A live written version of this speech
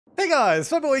Hey guys,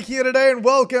 Flabaliki here today and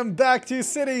welcome back to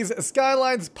Cities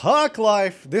Skylines Park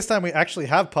Life. This time we actually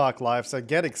have Park Life, so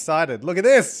get excited. Look at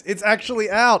this, it's actually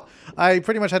out. I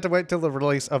pretty much had to wait till the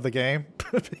release of the game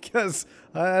because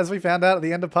as we found out at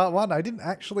the end of part 1, I didn't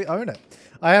actually own it.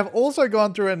 I have also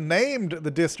gone through and named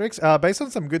the districts based on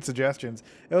some good suggestions.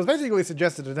 It was basically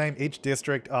suggested to name each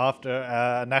district after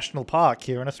a national park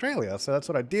here in Australia, so that's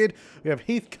what I did. We have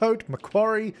Heathcote,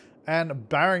 Macquarie, and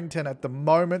Barrington at the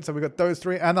moment. So we got those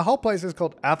three. And the whole place is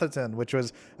called Atherton, which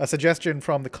was a suggestion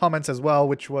from the comments as well,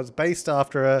 which was based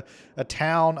after a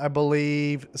town, I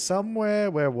believe, somewhere.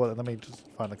 Where was it? Let me just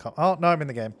find the comment. Oh, no, I'm in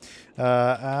the game.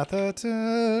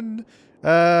 Atherton.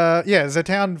 Yeah, it's a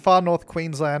town far north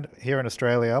Queensland here in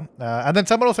Australia. And then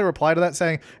someone also replied to that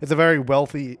saying it's a very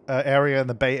wealthy area in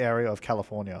the Bay Area of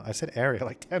California. I said area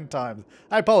like 10 times.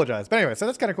 I apologize. But anyway, so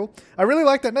that's kind of cool. I really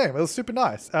like that name. It was super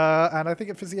nice. And I think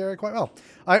it fits the area quite well.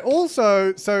 I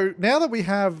also, so now that we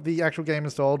have the actual game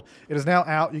installed, it is now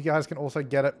out. You guys can also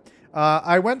get it.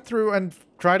 I went through and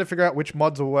tried to figure out which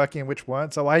mods were working and which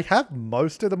weren't. So I have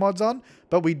most of the mods on,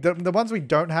 but the ones we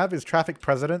don't have is traffic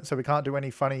precedent, so we can't do any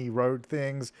funny road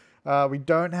things. We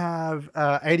don't have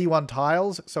 81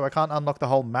 tiles, so I can't unlock the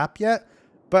whole map yet.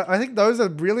 But I think those are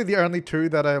really the only two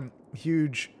that are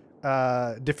huge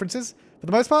differences. For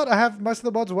the most part, I have most of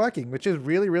the mods working, which is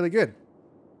really, really good.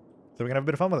 So we're gonna have a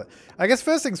bit of fun with it. I guess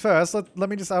first things first, let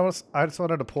me just, I just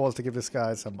wanted to pause to give this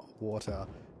guy some water.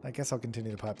 I guess I'll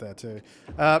continue to pipe there too.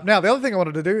 Now, the other thing I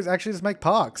wanted to do is actually just make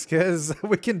parks, because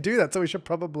we can do that, so we should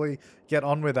probably get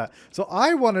on with that. So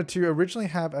I wanted to originally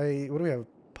have a, what do we have?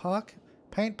 Park?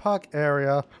 Paint park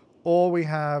area, or we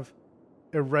have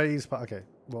erase park. Okay,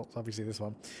 well, obviously this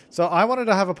one. So I wanted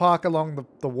to have a park along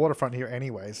the waterfront here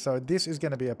anyway, so this is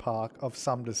going to be a park of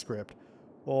some descript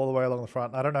all the way along the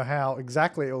front. I don't know how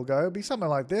exactly it will go. It'll be something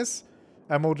like this,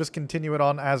 and we'll just continue it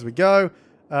on as we go.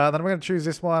 Then I'm going to choose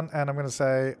this one, and I'm going to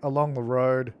say along the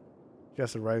road.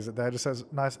 Just erase it there. Just says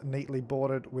nice, neatly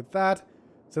bordered with that.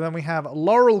 So then we have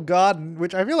Laurel Garden,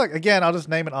 which I feel like, again, I'll just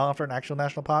name it after an actual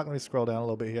national park. Let me scroll down a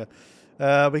little bit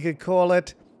here. We could call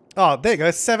it, oh, there you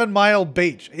go, 7 Mile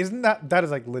Beach. Isn't that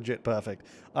is like legit perfect.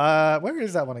 Where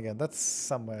is that one again? That's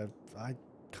somewhere. I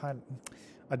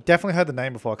definitely heard the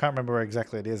name before. I can't remember where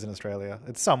exactly it is in Australia.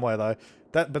 It's somewhere though.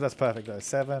 But that's perfect though.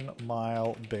 7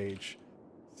 Mile Beach.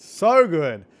 So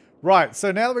good. Right,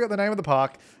 so now that we got the name of the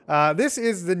park, this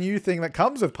is the new thing that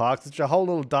comes with parks. It's a whole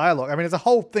little dialogue. I mean, it's a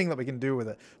whole thing that we can do with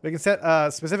it. We can set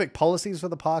specific policies for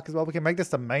the park as well. We can make this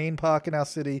the main park in our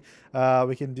city.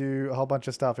 We can do a whole bunch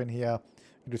of stuff in here.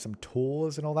 We can do some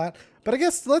tours and all that. But I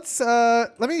guess let's,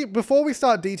 before we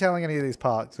start detailing any of these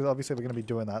parks, because obviously we're going to be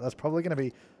doing that, that's probably going to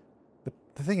be,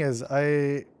 the thing is,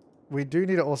 we do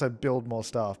need to also build more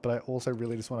stuff, but I also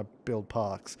really just want to build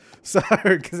parks. So,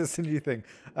 because it's a new thing.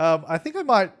 I think I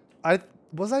might,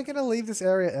 was I going to leave this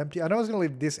area empty? I know I was going to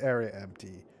leave this area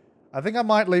empty. I think I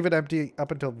might leave it empty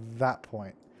up until that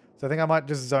point. So I think I might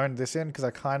just zone this in because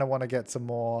I kind of want to get some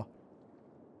more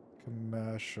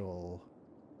commercial.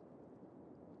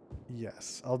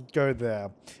 Yes, I'll go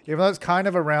there. Even though it's kind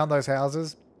of around those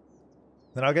houses,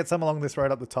 then I'll get some along this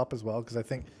road up the top as well because I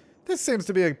think this seems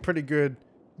to be a pretty good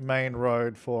main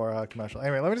road for commercial.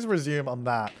 Anyway, let me just resume on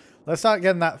that. Let's start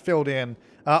getting that filled in.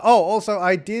 Oh, also,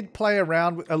 I did play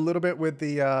around a little bit with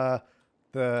the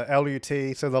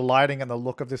LUT, so the lighting and the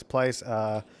look of this place.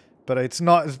 But it's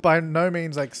by no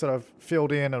means like sort of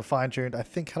filled in and fine-tuned. I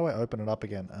think, how do I open it up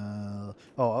again?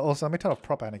 Oh, also, let me turn off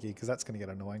Prop Anarchy because that's going to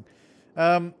get annoying.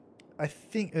 I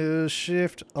think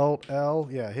Shift Alt L.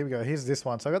 Yeah, here we go. Here's this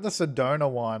one. So I got the Sedona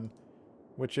one,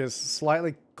 which is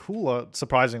slightly cooler,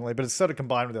 surprisingly, but it's sort of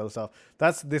combined with the other stuff.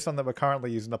 That's this one that we're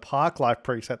currently using, the Park Life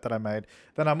preset that I made.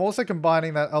 Then I'm also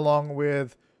combining that along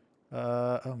with,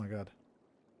 oh my god,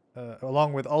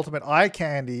 along with Ultimate Eye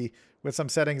Candy with some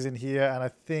settings in here, and I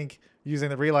think using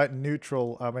the Relight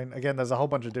Neutral. I mean, again, there's a whole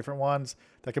bunch of different ones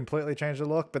that completely change the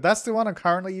look, but that's the one I'm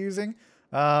currently using.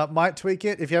 Might tweak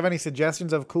it. If you have any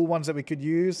suggestions of cool ones that we could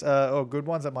use, or good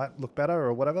ones that might look better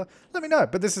or whatever, let me know.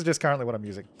 But this is just currently what I'm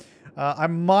using. I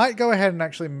might go ahead and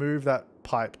actually move that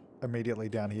pipe immediately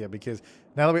down here because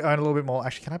now that we own a little bit more,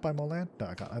 actually, can I buy more land? No,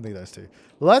 I can't. I need those two.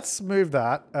 Let's move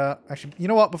that. Actually, you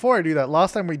know what? Before I do that,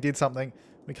 last time we did something,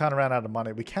 we kind of ran out of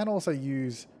money. We can also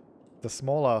use the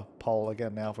smaller pole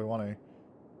again now if we want to,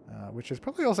 which is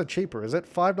probably also cheaper. Is it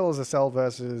 $5 a cell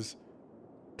versus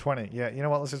 20? Yeah, you know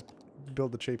what? Let's just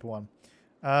build the cheaper one.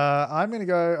 I'm just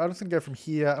going to go from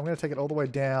here. I'm going to take it all the way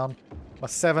down a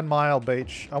 7 Mile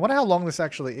Beach. I wonder how long this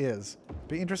actually is.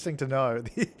 Be interesting to know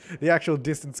the actual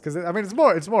distance because I mean it's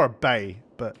more a bay,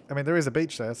 but I mean there is a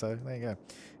beach there, so there you go.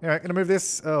 Anyway, I'm going to move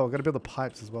this. Oh, I've got to build the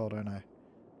pipes as well, don't I?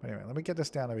 Anyway, let me get this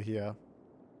down over here.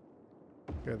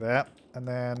 Go there. And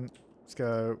then let's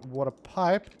go water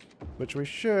pipe, which we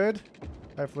should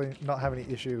hopefully not have any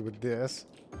issue with this.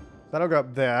 That'll go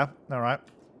up there. All right.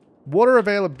 Water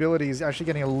availability is actually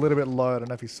getting a little bit low. I don't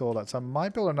know if you saw that. So I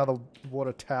might build another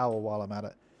water tower while I'm at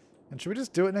it. And should we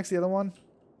just do it next to the other one?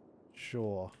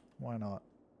 Sure. Why not?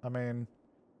 I mean,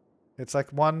 it's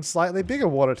like one slightly bigger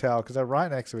water tower because they're right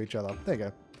next to each other. There you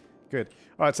go. Good.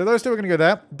 All right, so those two are going to go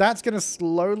there. That's going to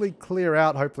slowly clear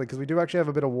out, hopefully, because we do actually have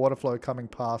a bit of water flow coming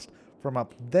past from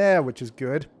up there, which is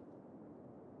good.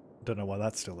 Don't know why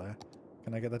that's still there.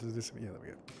 Can I get that to this? Yeah, there we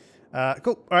go.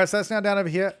 Cool. All right, so that's now down over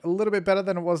here. A little bit better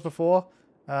than it was before.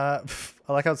 I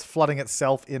like how it's flooding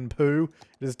itself in poo.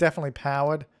 It is definitely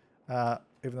powered,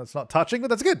 even though it's not touching, but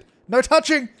that's good. No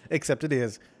touching, except it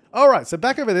is. All right, so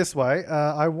back over this way.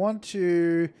 I want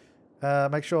to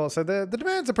make sure. So the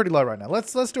demands are pretty low right now.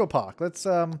 Let's do a park. Let's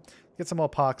get some more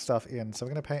park stuff in. So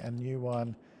we're going to paint a new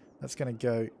one. That's going to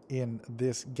go in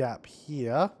this gap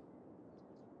here.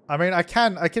 I mean, I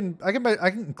can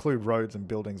include roads and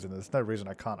buildings in this. There's no reason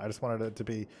I can't. I just wanted it to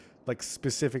be like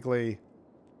specifically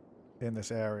in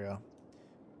this area.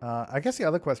 I guess the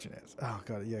other question is, oh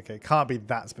god, yeah, okay, can't be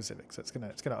that specific. So it's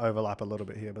gonna overlap a little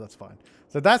bit here, but that's fine.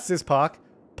 So that's this park,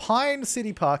 Pine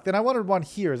City Park. Then I wanted one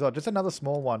here as well, just another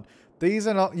small one. These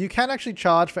are not. You can actually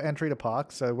charge for entry to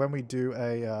parks. So when we do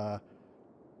a,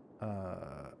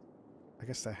 I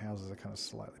guess the houses are kind of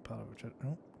slightly part of it.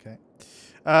 Oh, okay.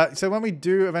 So when we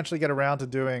do eventually get around to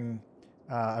doing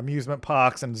amusement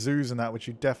parks and zoos and that, which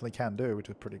you definitely can do, which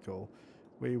is pretty cool,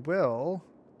 we will...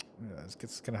 Yeah,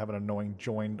 it's going to have an annoying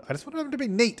join. I just want them to be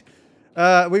neat.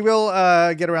 We will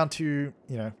get around to,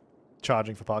 you know,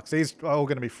 charging for parks. These are all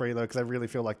going to be free, though, because I really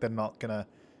feel like they're not going to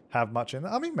have much in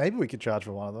them. I mean, maybe we could charge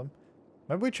for one of them.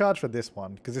 Maybe we charge for this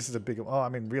one, because this is a bigger... Oh, I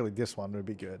mean, really, this one would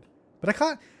be good. But I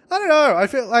can't... I don't know. I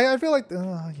feel like... you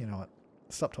know what?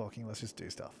 Stop talking. Let's just do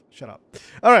stuff. Shut up.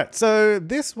 All right. So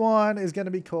this one is going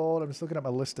to be called... I'm just looking at my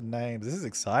list of names. This is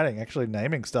exciting, actually,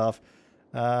 naming stuff.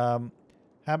 How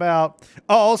about...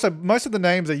 Oh, also, most of the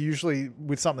names are usually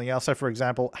with something else. So, for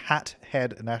example, Hat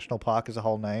Head National Park is a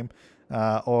whole name.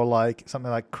 Or like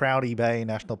something like Crowdy Bay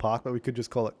National Park, but we could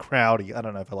just call it Crowdy. I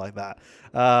don't know if I like that.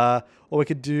 Or we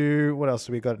could do... What else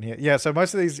do we got in here? Yeah, so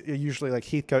most of these are usually like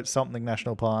Heathcote something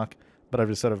National Park, but I've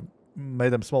just sort of made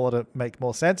them smaller to make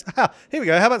more sense. Here we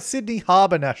go. How about Sydney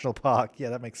Harbour National Park? Yeah,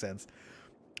 that makes sense.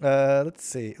 Let's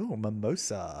see. Ooh,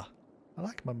 mimosa. I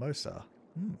like mimosa.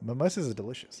 Mimosas are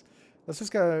delicious. Let's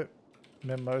just go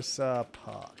Mimosa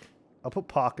Park. I'll put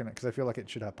park in it because I feel like it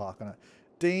should have park on it.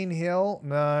 Dean Hill.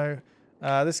 No.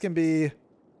 This can be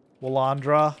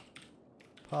Willandra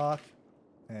Park.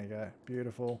 There you go.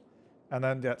 Beautiful. And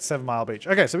then yeah, 7 Mile Beach.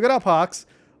 Okay, so we got our parks.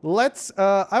 Let's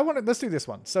do this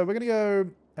one. So we're gonna go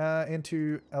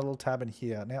into a little tab in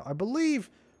here. Now I believe,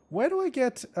 where do I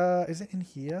get is it in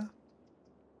here?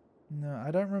 No, I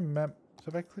don't remember. So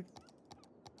if I click,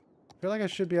 I feel like I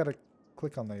should be able to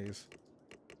click on these.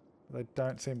 They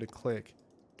don't seem to click.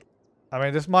 I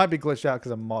mean, this might be glitched out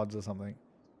because of mods or something.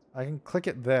 I can click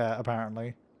it there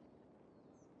apparently.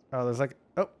 Oh, there's like,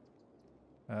 oh,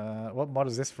 what mod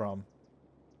is this from?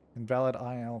 Invalid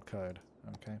IL code.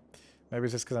 Okay. Maybe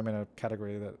it's just because I'm in a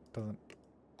category that doesn't...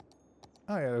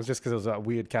 Oh, yeah, it was just because it was a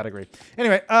weird category.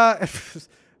 Anyway,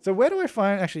 so where do I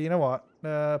find... Actually, you know what?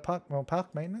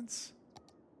 Park maintenance?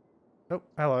 Oh,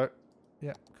 hello.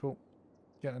 Yeah, cool.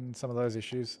 Getting some of those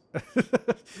issues.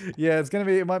 Yeah, it's going to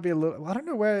be... It might be a little... I don't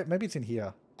know where... Maybe it's in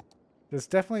here. There's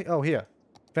definitely... Oh, here.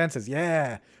 Fences.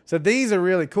 Yeah. So these are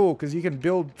really cool because you can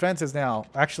build fences now,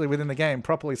 actually within the game,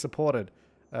 properly supported,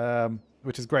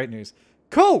 which is great news.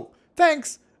 Cool.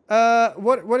 Thanks.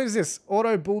 What is this?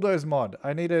 Auto bulldoze mod.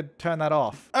 I need to turn that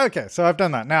off. Okay, so I've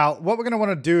done that. Now, what we're going to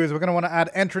want to do is we're going to want to add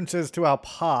entrances to our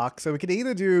park. So we could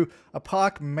either do a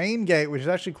park main gate, which is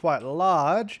actually quite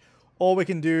large, or we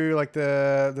can do like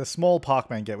the small park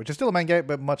main gate, which is still a main gate,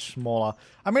 but much smaller.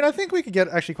 I mean, I think we could get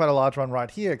actually quite a large one right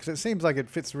here because it seems like it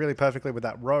fits really perfectly with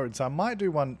that road. So I might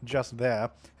do one just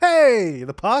there. Hey,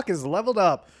 the park is leveled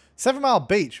up. 7 Mile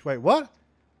Beach. Wait, what?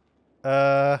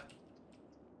 No,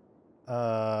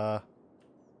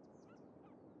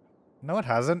 it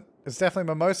hasn't. It's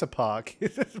definitely Mimosa Park,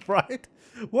 right?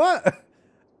 What?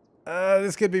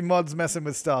 This could be mods messing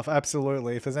with stuff.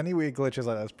 Absolutely. If there's any weird glitches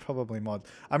like that, it's probably mods.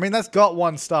 I mean, that's got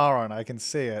 1 star on it. I can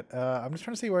see it. I'm just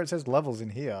trying to see where it says levels in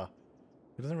here.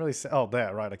 It doesn't really say... Oh,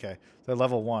 there. Right. Okay. So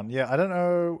level 1. Yeah, I don't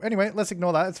know. Anyway, let's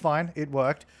ignore that. It's fine. It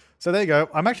worked. So there you go.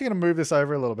 I'm actually going to move this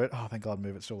over a little bit. Oh, thank God,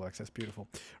 move. It still works. That's beautiful.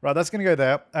 Right, that's going to go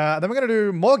there. Then we're going to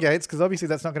do more gates because obviously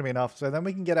that's not going to be enough. So then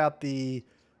we can get out the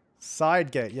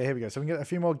Side gate. Yeah, here we go. So we can get a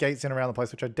few more gates in around the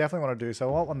place, which I definitely want to do. So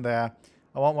I want one there.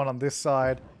 I want one on this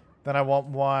side. Then I want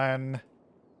one...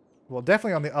 Well,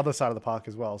 definitely on the other side of the park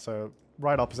as well. So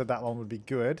right opposite that one would be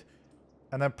good.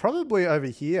 And then probably over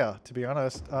here, to be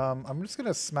honest. I'm just going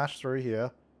to smash through here.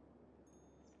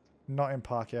 Not in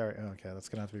park area. Okay, that's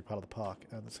going to have to be part of the park.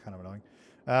 That's kind of annoying.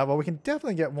 Well, we can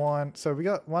definitely get one. So we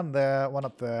got one there, one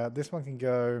up there. This one can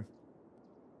go...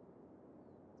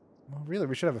 Well, really,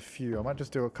 we should have a few. I might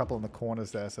just do a couple in the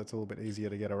corners there so it's a little bit easier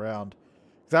to get around.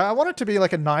 I want it to be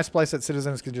like a nice place that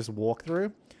citizens can just walk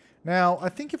through. Now, I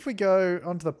think if we go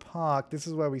onto the park, this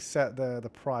is where we set the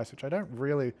price, which I don't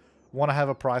really want to have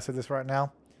a price of this right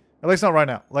now. At least not right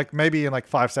now. Like, maybe in like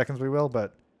 5 seconds we will,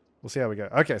 but we'll see how we go.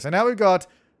 Okay, so now we've got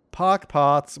park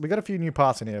paths. We got a few new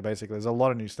paths in here, basically. There's a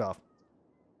lot of new stuff.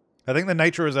 I think the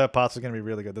nature reserve paths are going to be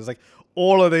really good. There's like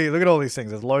all of these. Look at all these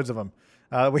things. There's loads of them.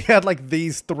 We had like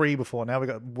these 3 before. Now we've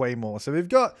got way more. So we've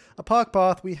got a park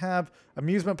path. We have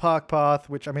amusement park path,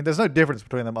 which, I mean, there's no difference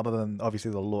between them other than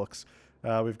obviously the looks.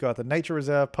 We've got the nature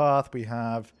reserve path. We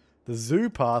have the zoo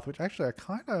path, which actually I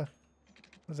kind of...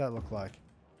 What does that look like?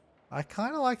 I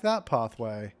kind of like that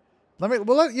pathway. You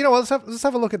know what? Let's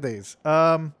have a look at these.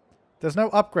 There's no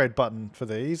upgrade button for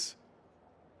these,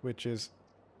 which is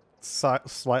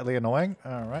slightly annoying.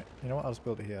 All right. You know what? I'll just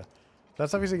build it here.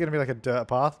 That's obviously going to be like a dirt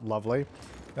path. Lovely.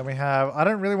 Then we have... I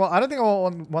don't think I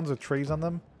want ones with trees on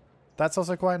them. That's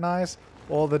also quite nice.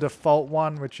 Or the default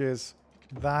one, which is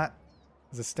that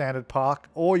is a standard park.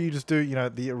 Or you just do, you know,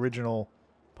 the original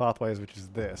pathways, which is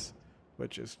this,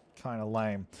 which is kind of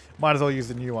lame. Might as well use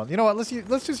the new one. You know what?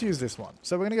 Let's just use this one.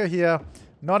 So we're going to go here.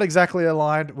 Not exactly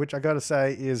aligned, which I got to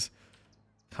say is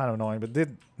kind of annoying. But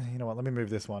you know what? Let me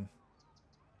move this one.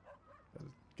 It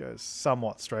goes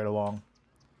somewhat straight along.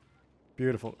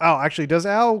 Beautiful. Oh, actually, does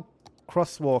our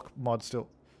crosswalk mod still...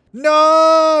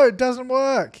 No! It doesn't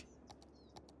work!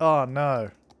 Oh,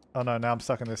 no. Oh, no. Now I'm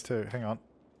stuck in this too. Hang on.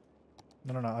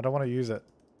 No. I don't want to use it.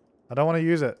 I don't want to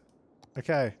use it.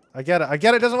 Okay. I get it.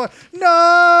 It doesn't work.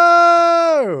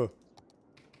 No!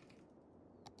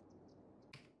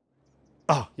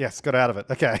 Oh, yes. Got out of it.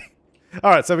 Okay.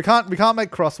 Alright, so we can't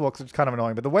make crosswalks, which is kind of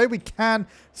annoying. But the way we can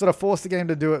sort of force the game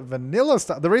to do it vanilla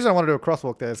style... The reason I want to do a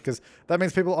crosswalk there is because that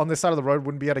means people on this side of the road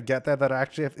wouldn't be able to get there. That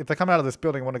actually, if they come out of this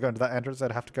building and want to go into that entrance,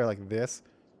 they'd have to go like this.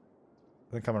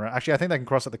 Then come around. Actually, I think they can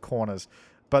cross at the corners.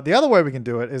 But the other way we can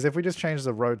do it is if we just change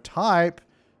the road type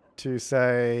to,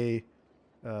 say...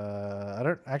 I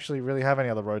don't actually really have any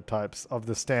other road types of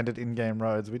the standard in-game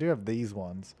roads. We do have these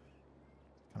ones.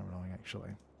 Kind of annoying,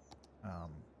 actually.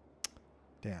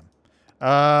 Damn.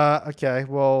 Okay,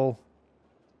 well...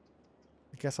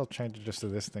 I guess I'll change it just to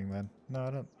this thing then. No,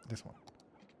 I don't... This one.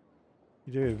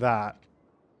 You do that.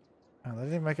 Oh, they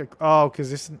didn't make it... Oh, because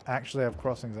this doesn't actually have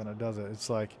crossings on it, does it? It's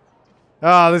like...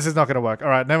 Oh, this is not going to work. All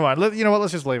right, never mind. You know what?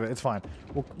 Let's just leave it. It's fine.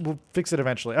 We'll fix it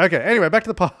eventually. Okay, anyway, back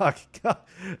to the park.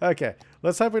 Okay,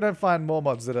 let's hope we don't find more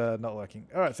mods that are not working.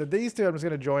 All right, so these two I'm just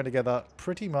going to join together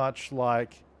pretty much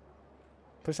like...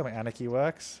 Please tell me Anarchy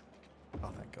works.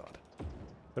 Oh, thank God.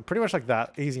 But pretty much like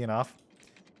that. Easy enough.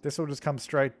 This will just come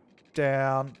straight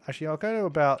down. Actually, I'll go to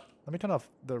about... Let me turn off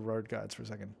the road guides for a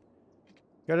second.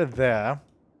 Go to there.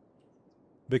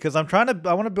 Because I want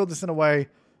to build this in a way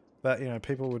that, you know,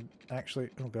 people would actually...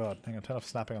 Oh, God. Hang on. Turn off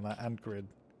snapping on that and grid.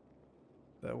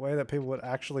 The way that people would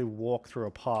actually walk through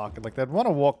a park. Like, they'd want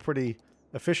to walk pretty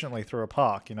efficiently through a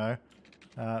park, you know?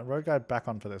 Road guide back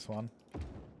on for this one.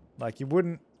 Like, you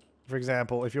wouldn't... For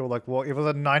example, if you were like, well, if it was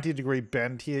a 90-degree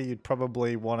bend here, you'd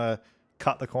probably want to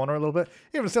cut the corner a little bit.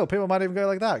 Even still, people might even go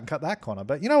like that and cut that corner.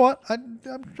 But you know what? I'm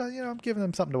giving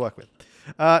them something to work with.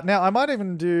 Now, I might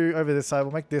even do over this side.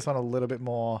 We'll make this one a little bit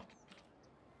more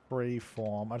free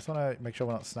form. I just want to make sure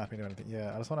we're not snapping to anything.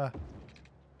 Yeah, I just want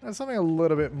to something a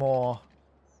little bit more,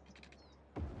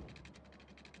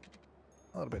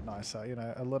 a little bit nicer. You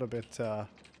know, a little bit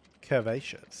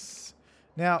curvaceous.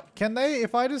 Now, can they,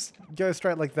 if I just go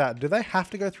straight like that, do they have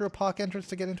to go through a park entrance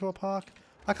to get into a park?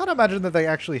 I can't imagine that they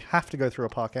actually have to go through a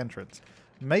park entrance.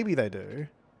 Maybe they do.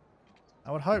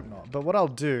 I would hope not. But what I'll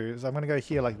do is I'm going to go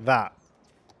here like that.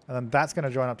 And then that's going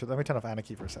to join up to... Let me turn off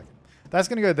Anarchy for a second. That's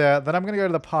going to go there. Then I'm going to go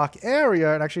to the park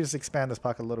area and actually just expand this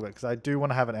park a little bit. Because I do want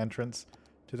to have an entrance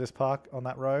to this park on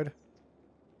that road.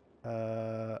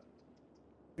 Yeah,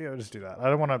 we'll just do that.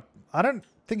 I don't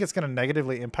think it's going to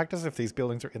negatively impact us if these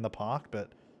buildings are in the park, but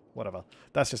whatever.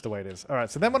 That's just the way it is. All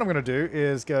right, so then what I'm going to do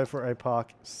is go for a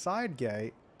park side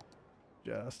gate.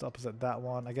 Just opposite that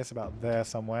one. I guess about there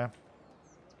somewhere.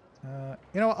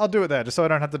 You know what? I'll do it there just so I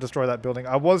don't have to destroy that building.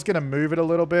 I was going to move it a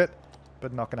little bit,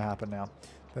 but not going to happen now.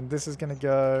 Then this is going to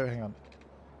go, hang on,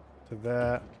 to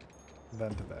there,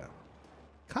 then to there.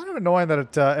 Kind of annoying that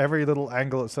it, every little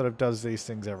angle it sort of does these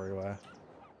things everywhere.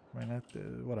 I mean,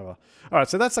 whatever. All right,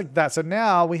 so that's like that. So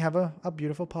now we have a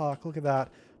beautiful park. Look at that.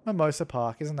 Mimosa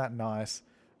Park. Isn't that nice?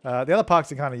 The other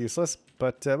parks are kind of useless,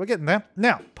 but we're getting there.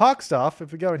 Now, park stuff,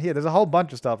 if we go in here, there's a whole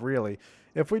bunch of stuff, really.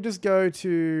 If we just go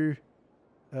to...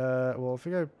 well, if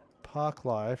we go Park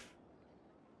Life...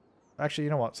 Actually, you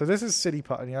know what? So this is City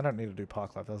Park. I don't need to do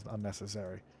Park Life. That's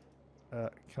unnecessary.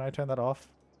 Can I turn that off?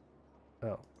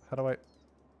 Oh, how do I...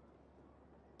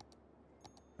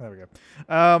 There we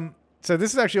go. So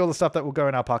this is actually all the stuff that will go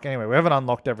in our park anyway. We haven't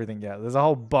unlocked everything yet. There's a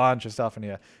whole bunch of stuff in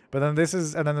here. But then this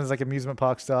is, and then there's like amusement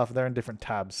park stuff. They're in different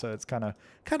tabs, so it's kind of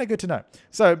good to know.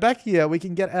 So back here, we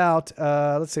can get out.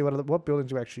 Let's see, what buildings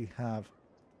do we actually have?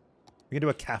 We can do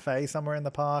a cafe somewhere in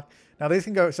the park. Now these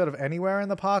can go sort of anywhere in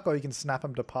the park, or you can snap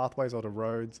them to pathways or to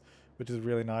roads, which is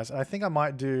really nice. And I think I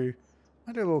might do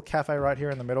a little cafe right here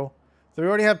in the middle. So we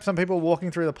already have some people walking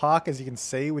through the park, as you can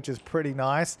see, which is pretty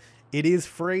nice. It is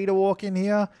free to walk in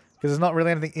here, because there's not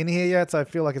really anything in here yet, so I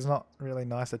feel like it's not really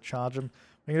nice to charge them.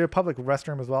 We can do a public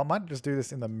restroom as well. I might just do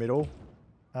this in the middle.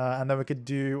 And then we could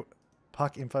do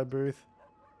park info booth.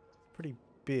 Pretty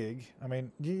big. I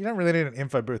mean, you don't really need an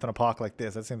info booth on a park like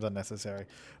this. That seems unnecessary.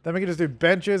 Then we can just do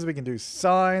benches. We can do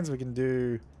signs. We can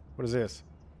do... What is this?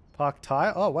 Park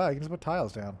tile? Oh, wow. You can just put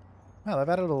tiles down. Wow, they've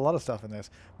added a lot of stuff in this.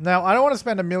 Now, I don't want to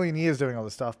spend a million years doing all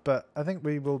this stuff, but I think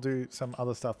we will do some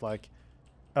other stuff like...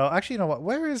 Oh, actually, you know what?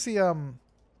 Where is the...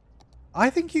 I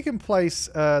think you can place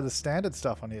the standard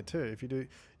stuff on here too. If you do,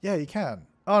 yeah, you can.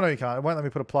 Oh no, you can't. It won't let me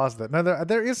put a plaza there. No,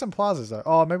 there is some plazas though.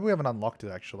 Oh, maybe we haven't unlocked it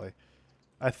actually.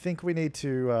 I think we need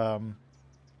to.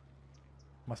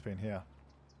 Must be in here.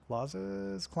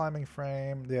 Plazas, climbing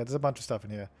frame. Yeah, there's a bunch of stuff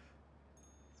in here.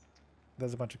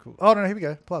 There's a bunch of cool. Oh no, here we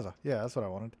go. Plaza. Yeah, that's what I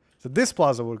wanted. So this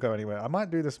plaza will go anywhere. I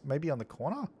might do this maybe on the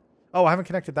corner. Oh, I haven't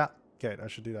connected that gate. I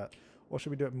should do that. Or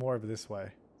should we do it more over this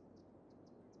way?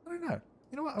 I don't know.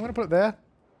 You know what? I'm going to put it there.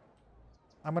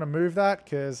 I'm going to move that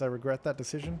because I regret that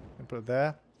decision. And put it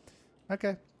there.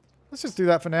 Okay. Let's just do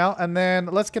that for now. And then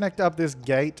let's connect up this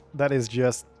gate that is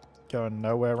just going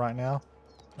nowhere right now.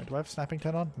 Wait, do I have snapping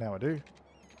turn on? Now I do.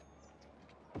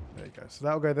 There you go. So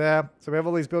that will go there. So we have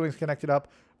all these buildings connected up. A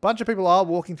bunch of people are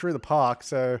walking through the park.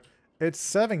 So it's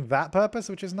serving that purpose,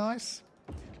 which is nice.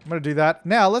 I'm going to do that.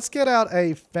 Now let's get out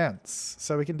a fence.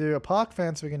 So we can do a park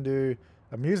fence. We can do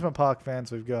amusement park fence.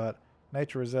 We've got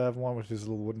nature reserve one, which is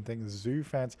a little wooden thing. Zoo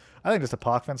fence. I think just a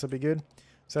park fence would be good.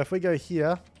 So if we go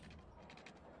here,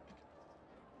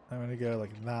 I'm going to go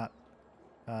like that.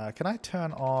 Can I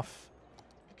turn off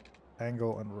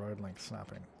angle and road length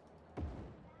snapping? There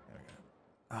we go.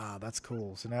 Ah, that's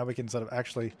cool. So now we can sort of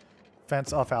actually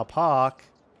fence off our park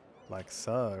like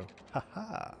so.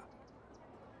 Haha.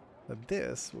 But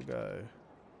this will go...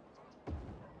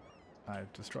 I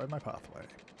destroyed my pathway.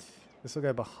 This will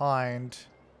go behind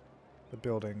the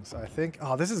buildings, I think.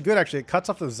 Oh, this is good actually. It cuts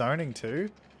off the zoning too.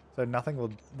 So nothing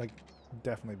will like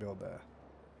definitely build there.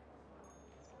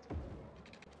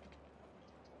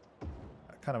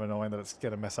 Kind of annoying that it's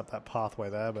going to mess up that pathway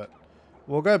there, but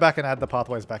we'll go back and add the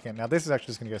pathways back in. Now this is actually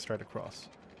just going to go straight across.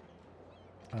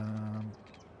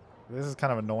 This is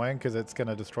kind of annoying because it's going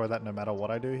to destroy that no matter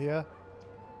what I do here.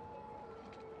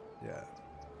 Yeah.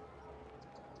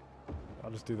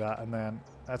 I'll just do that, and then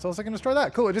that's also going to destroy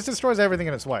that. Cool, it just destroys everything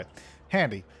in its way.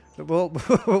 Handy. We'll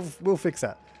fix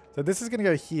that. So this is going to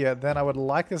go here. Then I would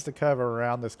like this to curve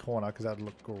around this corner, because that would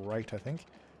look great, I think.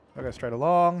 I'll go straight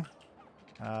along.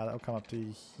 That'll come up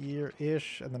to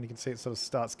here-ish, and then you can see it sort of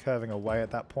starts curving away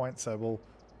at that point. So we'll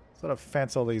sort of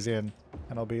fence all these in,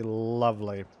 and it'll be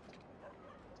lovely.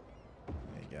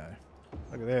 There you go.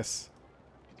 Look at this.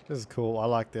 This is cool. I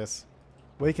like this.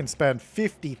 We can spend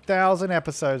 50,000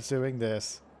 episodes doing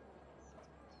this.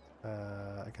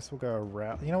 I guess we'll go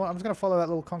around. You know what? I'm just going to follow that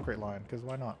little concrete line, because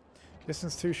why not?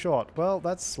 Distance too short. Well,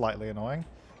 that's slightly annoying.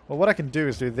 Well, what I can do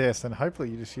is do this, and hopefully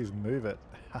you just use move it.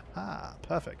 Haha,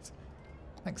 perfect.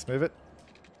 Thanks, move it.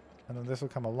 And then this will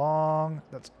come along.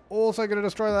 That's also going to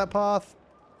destroy that path.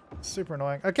 Super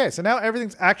annoying. Okay, so now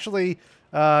everything's actually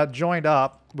joined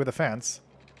up with a fence.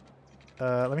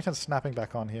 Let me turn snapping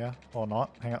back on here. Or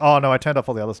not. Hang on. Oh, no, I turned off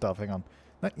all the other stuff. Hang on.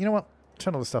 No, you know what?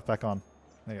 Turn all this stuff back on.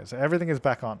 There you go. So everything is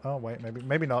back on. Oh, wait.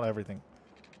 Maybe not everything.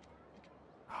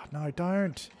 Oh, no,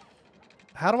 don't.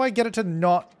 How do I get it to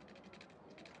not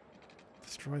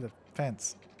destroy the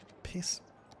fence? Piss.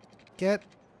 Get...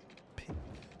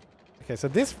 Okay, so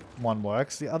this one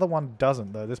works. The other one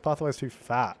doesn't, though. This pathway is too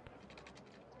fat.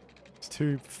 It's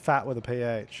too fat with a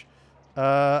pH.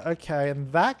 Okay,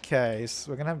 in that case,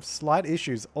 we're going to have slight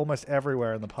issues almost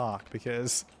everywhere in the park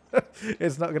because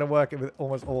it's not going to work with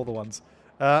almost all the ones.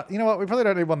 You know what? We probably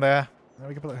don't need one there.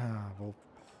 We can put, well,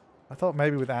 I thought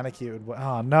maybe with Anarchy it would...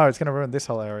 Oh, no, it's going to ruin this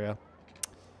whole area.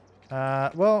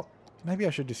 Well, maybe I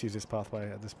should just use this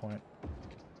pathway at this point.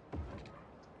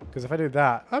 Because if I do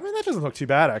that... I mean, that doesn't look too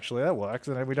bad, actually. That works.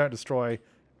 And if we don't destroy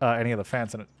any of the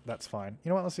fence, and that's fine. You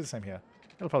know what? Let's do the same here.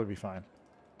 It'll probably be fine.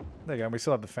 There you go. And we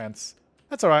still have the fence.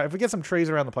 That's all right. If we get some trees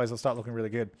around the place, it'll start looking really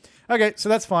good. Okay, so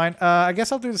that's fine. I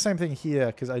guess I'll do the same thing here,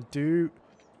 because I do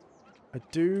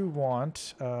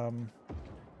want...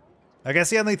 I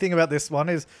guess the only thing about this one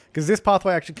is, because this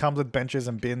pathway actually comes with benches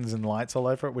and bins and lights all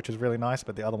over it, which is really nice,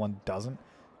 but the other one doesn't.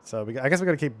 So I guess we've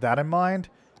got to keep that in mind.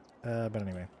 But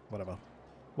anyway, whatever.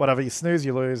 Whatever, you snooze,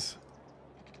 you lose.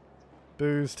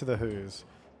 Booze to the whoos.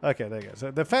 Okay, there you go.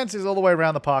 So the fence is all the way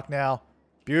around the park now.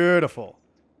 Beautiful.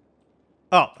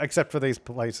 Oh, except for these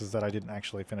places that I didn't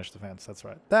actually finish the fence. That's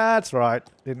right. That's right.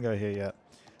 Didn't go here yet.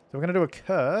 So we're going to do a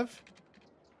curve.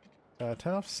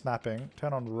 Turn off snapping.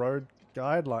 Turn on road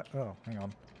guideline. Oh, hang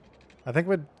on. I think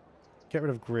we'd get rid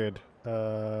of grid.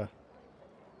 Did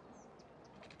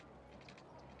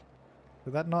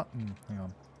that not? Hang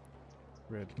on.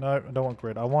 Grid. No, I don't want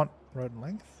grid. I want road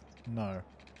length? No.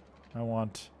 I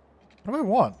want... What do I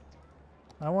want?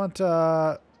 I want,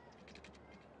 this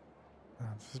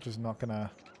is just not gonna...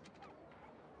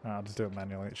 Oh, I'll just do it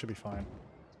manually. It should be fine.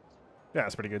 Yeah,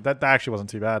 that's pretty good. That actually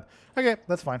wasn't too bad. Okay,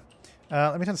 that's fine.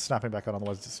 Let me turn snapping back on,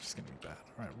 otherwise it's just going to be bad.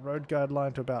 Alright, road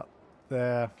guideline to about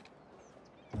there.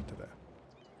 And to there.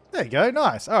 There you go,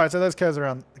 nice. Alright, so those curve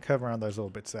around those little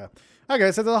bits there.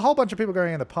 Okay, so there's a whole bunch of people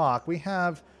going in the park. We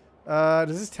have,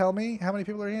 does this tell me how many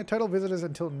people are here? Total visitors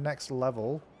until next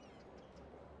level.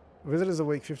 Visitors a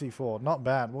week, 54. Not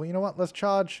bad. Well, you know what? Let's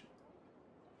charge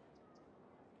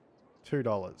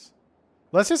 $2.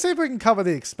 Let's just see if we can cover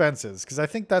the expenses, because I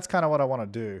think that's kind of what I want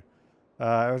to do.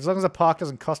 As long as the park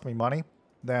doesn't cost me money,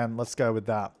 then let's go with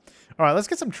that. All right, let's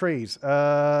get some trees.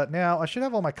 Now, I should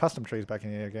have all my custom trees back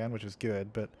in here again, which is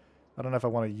good, but I don't know if I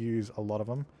want to use a lot of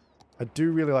them. I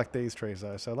do really like these trees,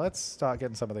 though, so let's start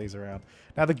getting some of these around.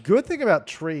 Now, the good thing about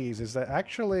trees is that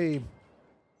actually...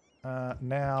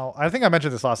 now, I think I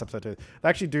mentioned this last episode too. They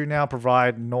actually do now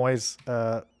provide noise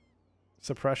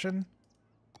suppression,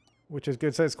 which is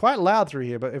good. So it's quite loud through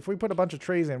here, but if we put a bunch of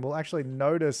trees in, we'll actually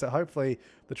notice that hopefully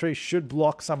the trees should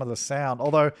block some of the sound.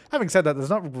 Although, having said that, there's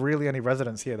not really any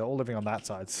residents here. They're all living on that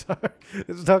side, so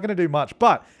it's not going to do much.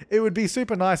 But it would be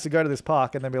super nice to go to this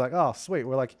park and then be like, oh, sweet,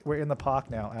 we're in the park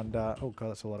now. And, oh god,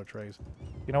 that's a lot of trees.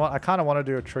 You know what? I kind of want to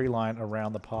do a tree line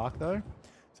around the park, though.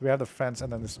 So we have the fence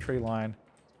and then this tree line.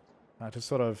 To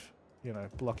sort of, you know,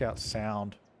 block out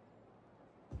sound.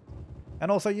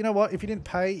 And also, you know what? If you didn't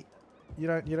pay, you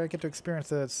don't get to experience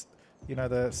the, you know,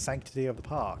 the sanctity of the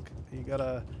park. You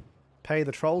gotta pay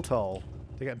the troll toll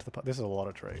to get into the park. This is a lot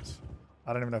of trees.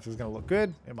 I don't even know if this is gonna look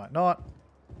good. It might not.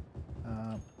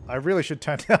 I really should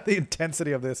turn down the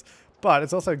intensity of this, but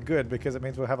it's also good because it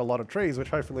means we'll have a lot of trees, which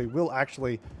hopefully will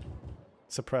actually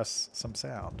suppress some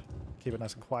sound. Keep it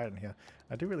nice and quiet in here.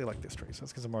 I do really like this tree, so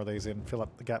let's get some more of these in, fill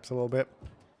up the gaps a little bit.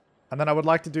 And then I would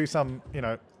like to do some, you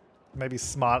know, maybe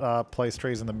smart place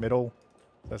trees in the middle.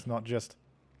 So it's not just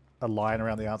a line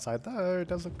around the outside, though it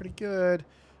does look pretty good.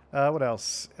 What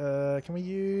else? Can we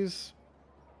use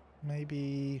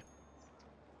maybe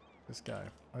this guy?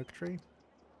 Oak tree?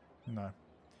 No.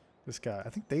 This guy. I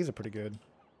think these are pretty good.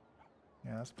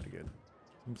 Yeah, that's pretty good.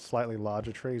 Some slightly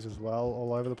larger trees as well,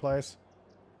 all over the place.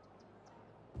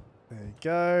 There you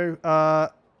go.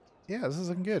 Yeah, this is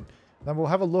looking good. Then we'll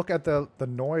have a look at the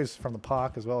noise from the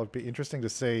park as well. It'd be interesting to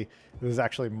see if there's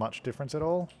actually much difference at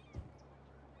all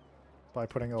by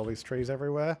putting all these trees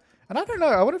everywhere. And I don't know.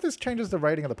 I wonder if this changes the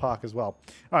rating of the park as well.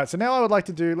 All right, so now I would like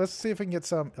to do... Let's see if we can get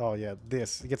some... Oh, yeah,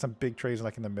 this. Get some big trees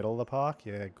like in the middle of the park.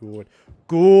 Yeah, good.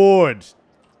 Good!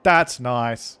 That's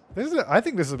nice. I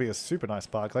think this will be a super nice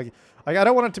park. Like, I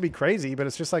don't want it to be crazy, but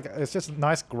it's just like... It's just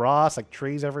nice grass, like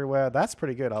trees everywhere. That's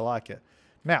pretty good. I like it.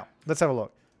 Now, let's have a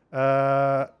look.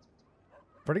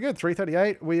 Pretty good.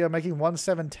 338. We are making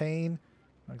 117.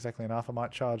 Not exactly enough. I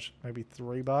might charge maybe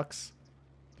 $3.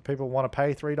 People want to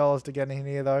pay $3 to get in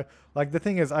here, though. Like, the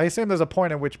thing is, I assume there's a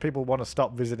point at which people want to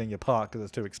stop visiting your park because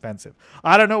it's too expensive.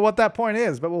 I don't know what that point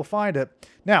is, but we'll find it.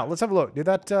 Now, let's have a look. Did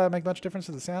that make much difference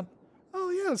to the sound? Oh,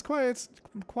 yeah, it's quiet. It's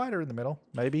quieter in the middle.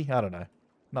 Maybe. I don't know.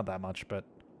 Not that much, but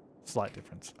slight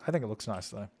difference. I think it looks nice,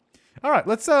 though. All right,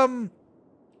 let's, we're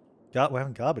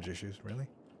having garbage issues, really?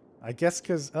 I guess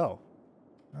because, oh.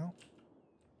 Well.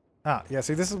 Ah, yeah,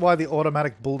 see, this is why the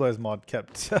automatic bulldoze mod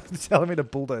kept telling me to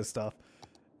bulldoze stuff.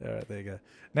 All right, there you go.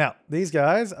 Now, these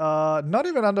guys are not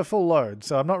even under full load,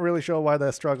 so I'm not really sure why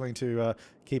they're struggling to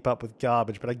keep up with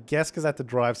garbage, but I guess because they have to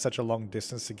drive such a long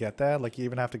distance to get there. Like, you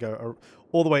even have to go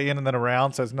all the way in and then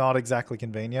around, so it's not exactly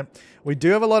convenient. We do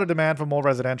have a lot of demand for more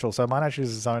residential, so I might actually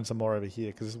zone some more over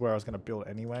here, because this is where I was going to build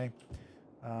anyway.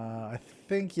 I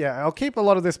think, yeah, I'll keep a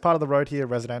lot of this part of the road here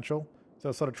residential,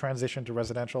 so sort of transition to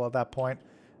residential at that point.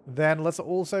 Then let's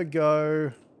also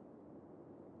go...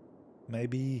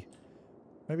 Maybe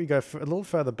go a little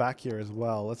further back here as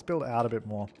well. Let's build out a bit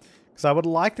more. Because I would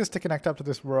like this to connect up to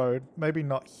this road. Maybe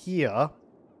not here.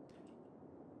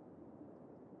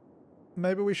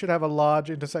 Maybe we should have a large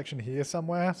intersection here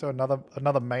somewhere. So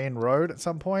another main road at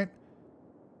some point.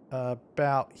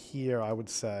 About here, I would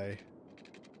say.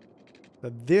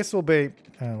 That this will be...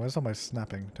 Oh, where's all my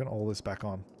snapping? Turn all this back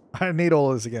on. I need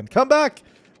all this again. Come back!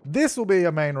 This will be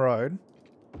a main road.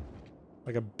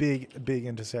 Like a big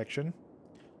intersection.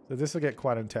 So this will get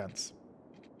quite intense.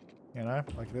 You know?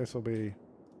 Like this will be...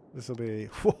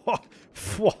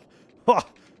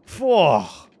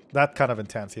 that kind of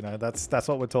intense, you know? That's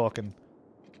what we're talking.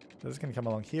 This is going to come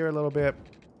along here a little bit.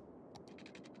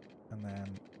 And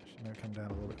then she's going to come down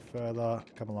a little bit further.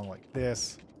 Come along like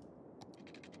this.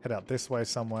 Head out this way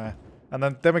somewhere. And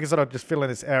then we can sort of just fill in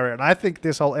this area. And I think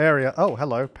this whole area... Oh,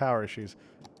 hello. Power issues.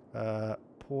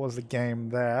 Pause the game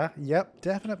there. Yep,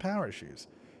 definite power issues.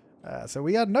 So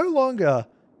we are no longer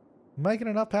making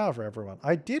enough power for everyone.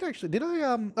 I did actually... Did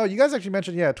I... Oh, you guys actually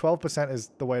mentioned, yeah, 12% is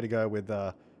the way to go with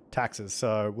taxes.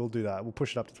 So we'll do that. We'll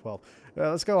push it up to 12.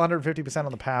 Let's go 150%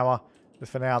 on the power.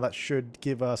 Just for now, that should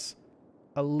give us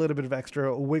a little bit of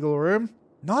extra wiggle room.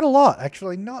 Not a lot,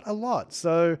 actually. Not a lot.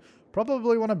 So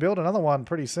probably want to build another one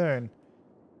pretty soon.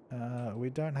 We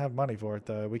don't have money for it,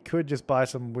 though. We could just buy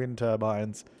some wind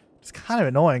turbines. It's kind of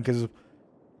annoying because we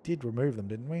did remove them,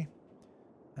 didn't we?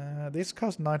 This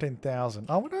cost 19,000.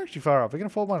 Oh, we're actually far off. We're going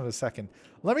to afford one in a second.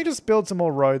 Let me just build some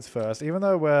more roads first, even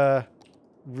though we're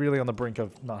really on the brink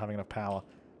of not having enough power.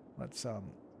 Let's,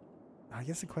 I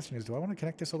guess the question is, do I want to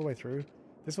connect this all the way through?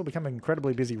 This will become an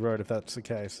incredibly busy road if that's the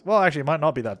case. Well, actually, it might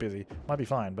not be that busy. Might be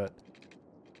fine, but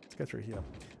let's go through here.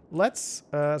 Let's,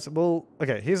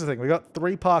 okay, here's the thing. We got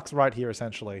 3 parks right here,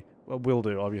 essentially. Well, we'll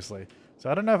do, obviously.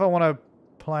 So I don't know if I want to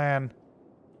plan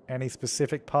any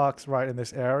specific parks right in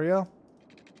this area.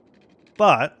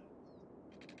 But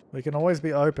we can always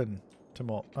be open to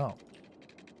more... Oh.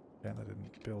 Yeah, that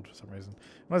didn't build for some reason.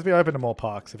 We must be open to more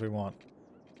parks if we want.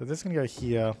 So this is going to go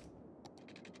here.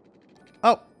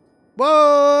 Oh!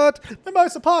 What?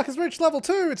 Mimosa Park has reached level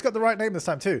 2! It's got the right name this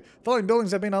time too. Following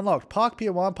buildings have been unlocked. Park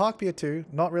Pier 1, Park Pier 2.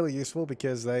 Not really useful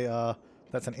because they are...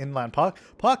 That's an inland park.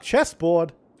 Park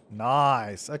Chessboard.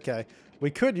 Nice. Okay. We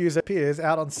could use the piers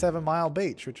out on 7 Mile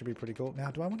Beach, which would be pretty cool.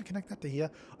 Now, do I want to connect that to here?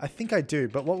 I think I do,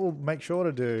 but what we'll make sure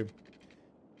to do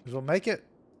is we'll make it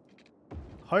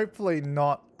hopefully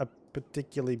not a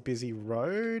particularly busy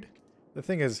road. The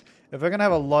thing is, if we're going to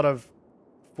have a lot of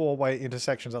 4-way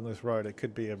intersections on this road, it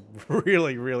could be a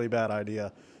really, really bad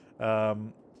idea.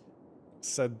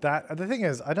 So that... The thing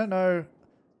is, I don't know...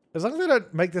 As long as they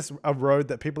don't make this a road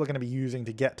that people are going to be using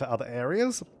to get to other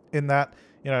areas, in that,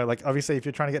 you know, like, obviously, if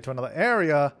you're trying to get to another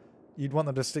area, you'd want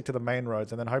them to stick to the main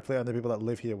roads, and then hopefully only people that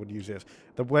live here would use it.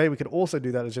 The way we could also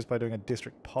do that is just by doing a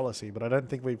district policy, but I don't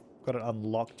think we've got it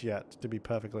unlocked yet, to be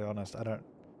perfectly honest. I don't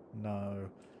know.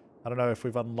 I don't know if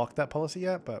we've unlocked that policy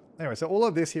yet, but anyway, so all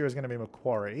of this here is going to be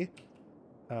Macquarie,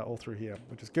 all through here,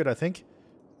 which is good, I think.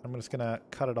 I'm just going to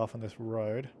cut it off on this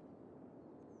road,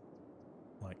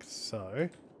 like so.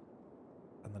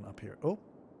 And then up here. Oh,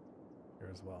 here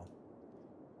as well.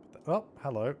 Oh,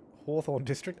 hello. Hawthorne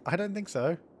District. I don't think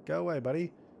so. Go away,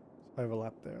 buddy.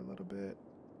 Overlap there a little bit.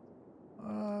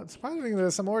 Surprisingly,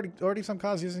 there's already some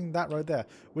cars using that road there,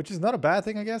 which is not a bad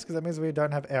thing, I guess, because that means we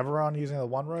don't have everyone using the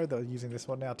one road. They're using this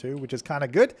one now too, which is kind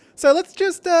of good. So let's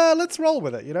just let's roll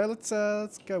with it. You know, let's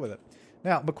go with it.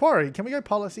 Now, Macquarie, can we go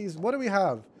policies? What do we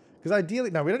have? Because ideally,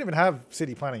 no, we don't even have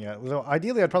city planning yet. So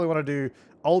ideally, I'd probably want to do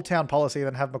Old Town policy and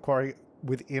then have Macquarie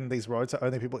within these roads, so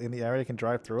only people in the area can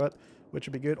drive through it, which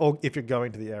would be good. Or if you're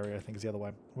going to the area, I think is the other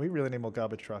way. We really need more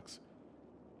garbage trucks.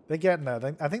 They're getting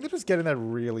there. I think they're just getting there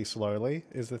really slowly,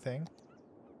 is the thing.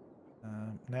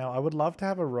 Now, I would love to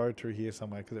have a road through here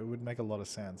somewhere, because it would make a lot of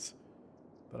sense.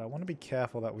 But I want to be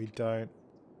careful that we don't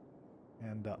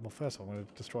end up... Well, first of all, I'm going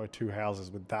to destroy 2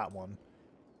 houses with that one.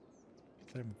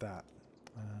 Same with that.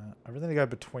 I really need to go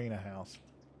between a house.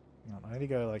 Hang on, I need to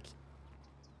go, like...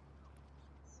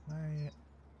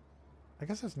 I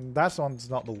guess that one's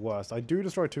not the worst. I do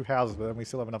destroy 2 houses, but then we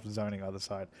still have enough zoning on the other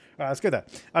side. Alright, let's go there.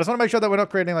 I just want to make sure that we're not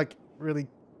creating, like, really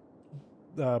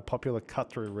popular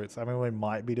cut-through routes. I mean, we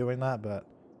might be doing that, but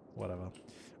whatever.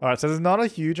 All right, so there's not a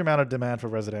huge amount of demand for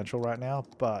residential right now,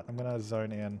 but I'm going to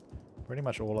zone in pretty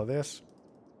much all of this.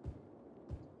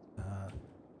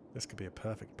 This could be a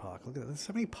perfect park. Look at this. There's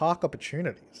so many park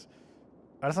opportunities.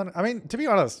 I mean, to be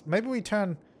honest, maybe we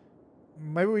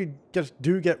just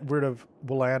do get rid of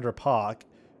Willandra Park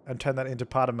and turn that into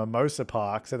part of Mimosa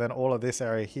Park. So then all of this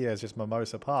area here is just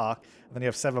Mimosa Park. And then you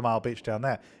have 7 Mile Beach down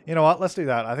there. You know what? Let's do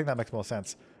that. I think that makes more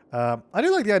sense. I do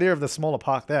like the idea of the smaller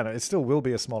park there. It still will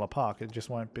be a smaller park. It just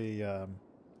won't be... oh,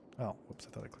 whoops. I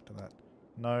thought I clicked on that.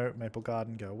 No, Maple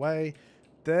Garden, go away.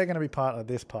 They're going to be part of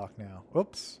this park now.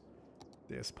 Whoops.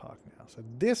 This park now. So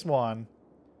this one,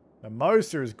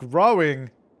 Mimosa is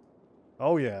growing.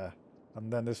 Oh, yeah.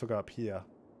 And then this will go up here.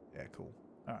 Yeah, cool.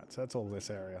 All right, so that's all this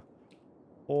area.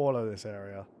 All of this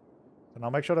area. And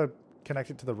I'll make sure to connect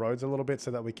it to the roads a little bit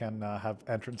so that we can have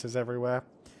entrances everywhere.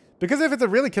 Because if it's a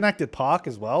really connected park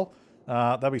as well,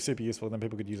 that'd be super useful. Then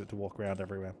people could use it to walk around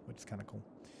everywhere, which is kind of cool.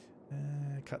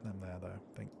 Cut them there, though.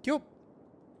 Thank you.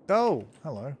 Oh,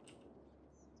 hello.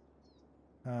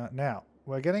 Now,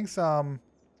 we're getting some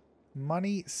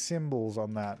money symbols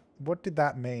on that. What did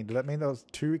that mean? Did that mean that was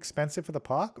too expensive for the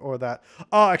park? Or that...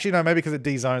 Oh, actually, no. Maybe because it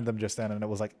de-zoned them just then. And it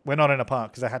was like, we're not in a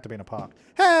park. Because they had to be in a park.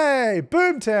 Hey!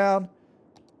 Boomtown!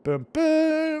 Boom,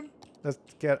 boom! Let's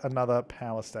get another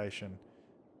power station.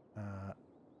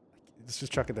 Let's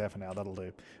just chuck it there for now. That'll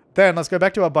do. Then, let's go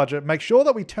back to our budget. Make sure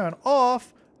that we turn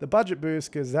off the budget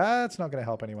boost. Because that's not going to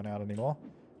help anyone out anymore.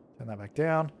 Turn that back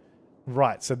down.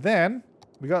 Right. So then...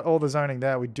 We got all the zoning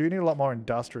there. We do need a lot more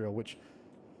industrial, which...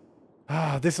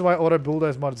 this is why auto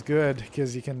bulldoze mod's good,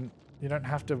 because you don't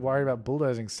have to worry about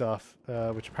bulldozing stuff,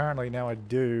 which apparently now I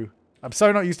do. I'm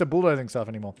so not used to bulldozing stuff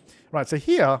anymore. Right, so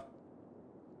here,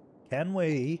 can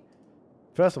we...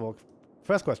 First of all,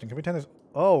 first question, can we turn this...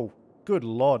 Oh, good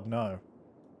lord, no.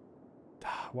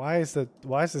 Why is the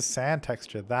sand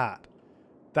texture that?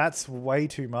 That's way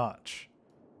too much.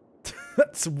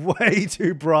 That's way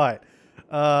too bright.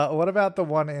 What about the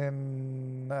one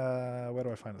in... where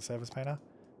do I find the surface painter?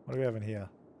 What do we have in here?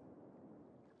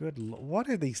 What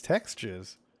are these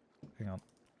textures? Hang on.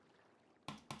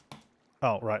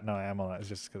 Oh, right. No, I am on it. It's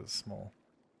just because it's small.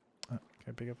 Oh,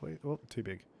 okay, bigger, please. Oh, too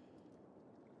big.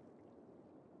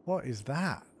 What is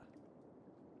that?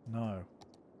 No.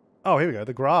 Oh, here we go.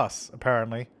 The grass,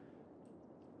 apparently.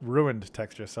 Ruined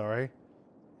texture, sorry.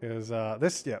 Is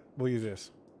this... Yeah, we'll use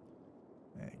this.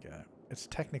 There you go. It's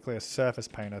technically a surface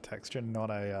painter texture, not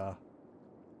a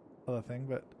other thing.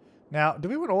 But now, do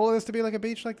we want all of this to be like a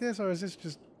beach like this, or is this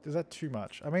just... Is that too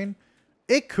much? I mean,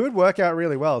 it could work out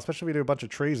really well, especially if we do a bunch of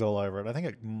trees all over it. I think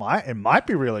it might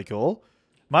be really cool.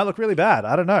 Might look really bad.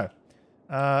 I don't know.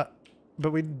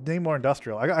 But we need more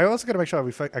industrial. I also got to make sure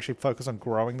we actually focus on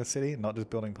growing the city, not just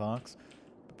building parks.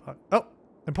 Oh,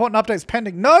 important updates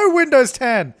pending. No, Windows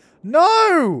 10.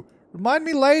 No, remind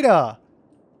me later.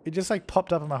 It just like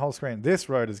popped up on my whole screen. This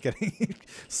road is getting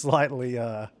slightly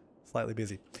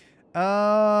busy.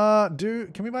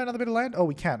 Can we buy another bit of land? Oh,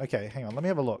 we can. Okay, hang on. Let me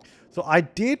have a look. So I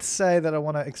did say that I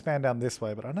want to expand down this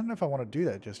way, but I don't know if I want to do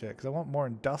that just yet because I want more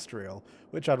industrial,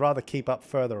 which I'd rather keep up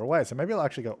further away. So maybe I'll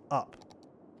actually go up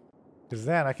because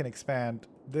then I can expand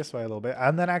this way a little bit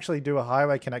and then actually do a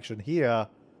highway connection here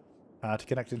to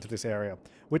connect into this area,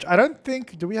 which I don't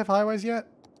think... Do we have highways yet?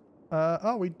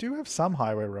 Oh, we do have some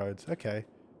highway roads. Okay.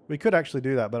 We could actually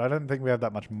do that, but I don't think we have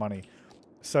that much money.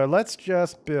 So let's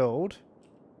just build...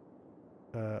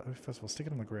 first of all, stick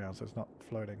it on the ground so it's not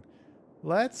floating.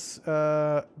 Let's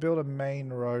build a main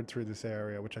road through this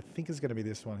area, which I think is going to be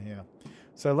this one here.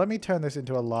 So let me turn this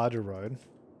into a larger road.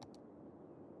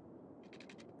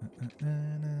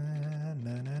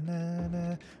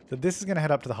 So this is going to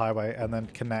head up to the highway and then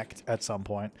connect at some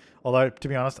point. Although, to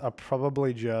be honest, I'll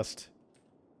probably just...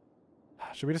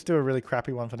 Should we just do a really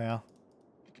crappy one for now?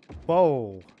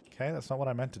 Whoa. Okay, that's not what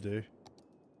I meant to do.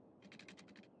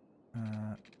 So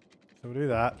we'll do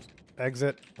that.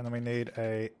 Exit, and then we need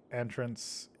a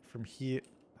entrance from here.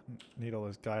 Need all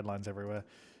those guidelines everywhere.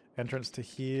 Entrance to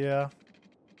here.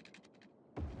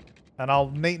 And I'll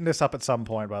neaten this up at some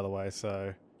point, by the way,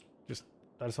 so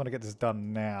I just want to get this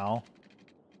done now.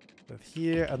 With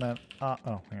here, and then...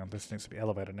 oh, hang on, this needs to be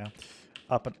elevated now.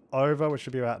 Up and over, which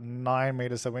should be about 9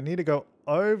 meters. So we need to go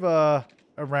over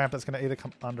a ramp that's going to either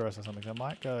come under us or something. So it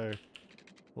might go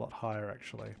a lot higher,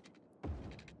 actually. I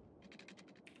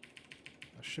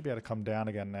should be able to come down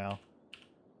again now.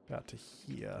 About to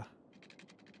here.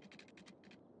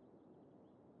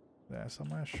 There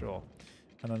somewhere? Sure.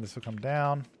 And then this will come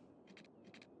down.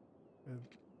 You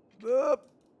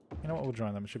know what? We'll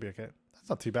join them. It should be okay. That's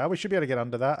not too bad. We should be able to get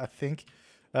under that, I think.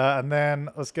 And then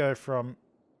let's go from...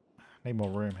 Need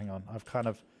more room. Hang on.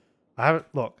 I haven't...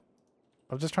 Look.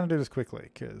 I'm just trying to do this quickly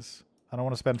because I don't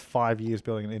want to spend 5 years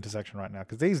building an intersection right now.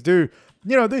 Because these do,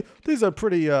 you know, these are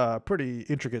pretty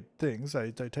intricate things.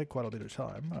 They take quite a bit of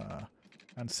time.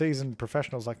 And seasoned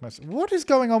professionals like myself. What is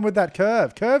going on with that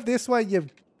curve? Curve this way,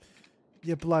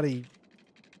 you bloody...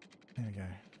 There we go.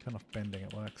 Turn off bending,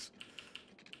 it works.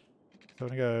 So I'm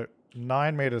going to go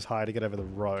 9 meters high to get over the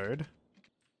road.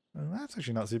 Well, that's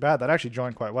actually not too bad. That actually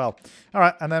joined quite well. All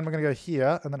right, and then we're going to go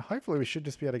here. And then hopefully we should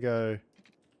just be able to go...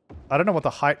 I don't know what the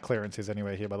height clearance is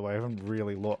anyway here, by the way. I haven't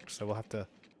really looked, so we'll have to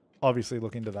obviously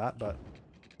look into that, but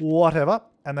whatever.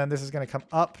 And then this is going to come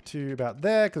up to about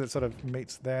there because it sort of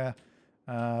meets there.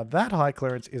 That height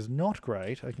clearance is not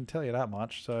great, I can tell you that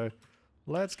much. So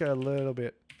let's go a little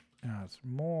bit... it's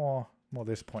more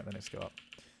this point than it's go up.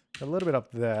 A little bit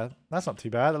up there. That's not too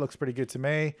bad. That looks pretty good to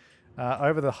me.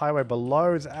 Over the highway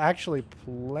below is actually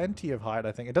plenty of height,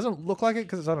 I think. It doesn't look like it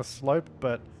because it's on a slope,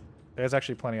 but there's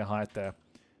actually plenty of height there.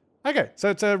 Okay, so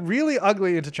it's a really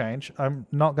ugly interchange. I'm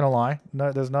not going to lie.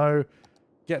 No, there's no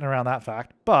getting around that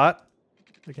fact. But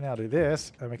we can now do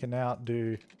this, and we can now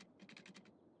do...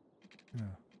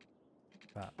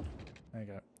 that. There you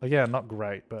go. Again, not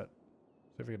great, but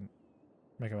see if we can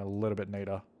make them a little bit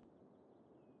neater.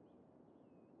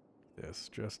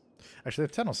 This just... Actually,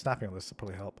 if 10 on snapping on this will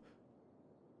probably help.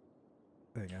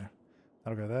 There you go.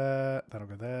 That'll go there. That'll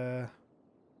go there.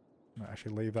 I'll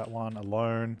actually leave that one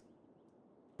alone.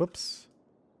 Whoops.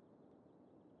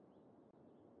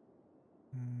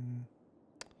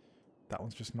 That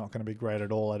one's just not going to be great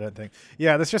at all, I don't think.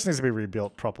 Yeah, this just needs to be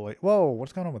rebuilt properly. Whoa,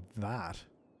 what's going on with that?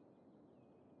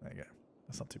 There you go.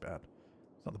 That's not too bad.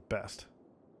 It's not the best.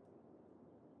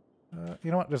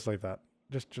 You know what? Just leave that.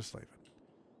 Just leave it.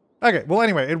 Okay, well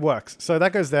anyway, it works. So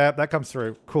that goes there. That comes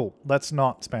through. Cool. Let's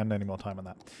not spend any more time on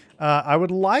that. I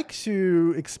would like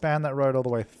to expand that road all the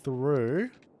way through.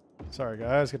 Sorry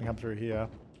guys, gonna come through here.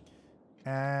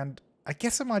 And I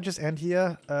guess I might just end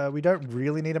here. We don't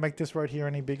really need to make this road here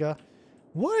any bigger.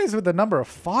 What is with the number of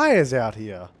fires out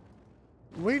here?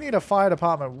 We need a fire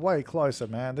department way closer,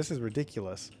 man. This is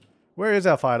ridiculous. Where is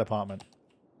our fire department?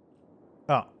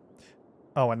 Oh.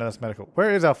 Oh, I know that's medical.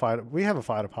 Where is our fire? We have a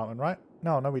fire department, right?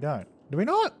 No, we don't. Do we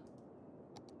not?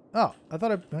 Oh, I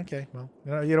thought I... Okay, well,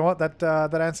 you know what?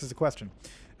 That answers the question.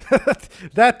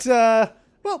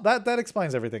 That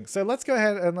explains everything. So let's go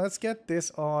ahead and let's get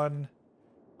this on...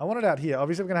 I want it out here.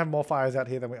 Obviously, we're going to have more fires out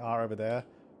here than we are over there.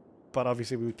 But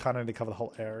obviously, we kind of need to cover the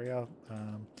whole area.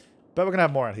 But we're going to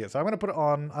have more out here. So I'm going to put it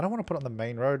on... I don't want to put it on the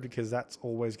main road because that's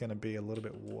always going to be a little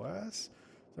bit worse.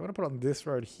 So I'm going to put it on this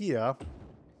road here.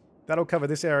 That'll cover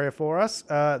this area for us.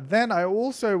 Then I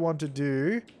also want to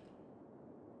do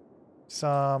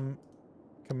some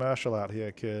commercial out here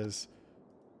because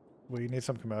we need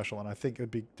some commercial, and I think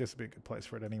this would be a good place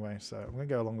for it anyway. So I'm going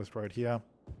to go along this road here.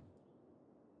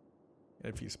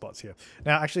 A few spots here.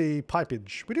 Now, actually,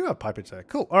 pipage. We do have pipage there.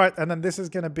 Cool. All right, and then this is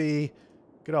going to be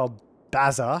good old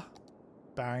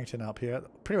Barrington up here.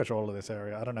 Pretty much all of this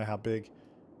area. I don't know how big.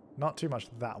 Not too much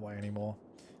that way anymore.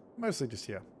 Mostly just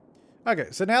here. Okay,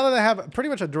 so now that they have pretty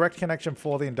much a direct connection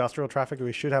for the industrial traffic,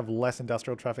 we should have less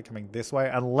industrial traffic coming this way,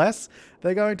 unless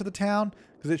they're going to the town,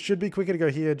 because it should be quicker to go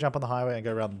here, jump on the highway, and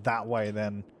go around that way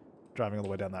than driving all the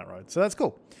way down that road. So that's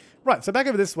cool. Right, so back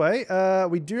over this way,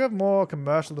 we do have more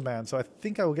commercial demand, so I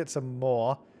think I will get some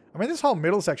more. I mean, this whole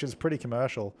middle section is pretty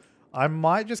commercial. I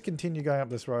might just continue going up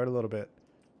this road a little bit,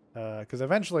 because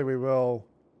eventually we will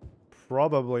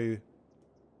probably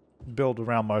build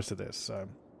around most of this. So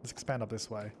let's expand up this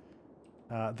way.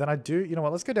 Then I do, you know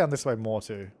what, let's go down this way more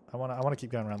too. I want to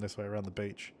keep going around this way, around the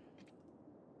beach.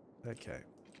 Okay.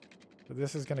 So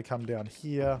this is going to come down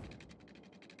here.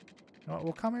 You know what,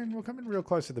 we'll come in real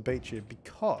close to the beach here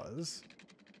because,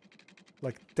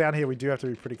 like, down here we do have to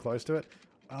be pretty close to it.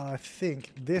 I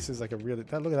think this is like a really,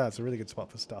 look at that, it's a really good spot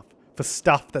for stuff. For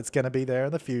stuff that's going to be there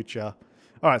in the future.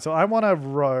 Alright, so I want a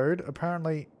road.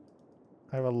 Apparently,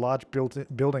 I have a large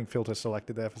building filter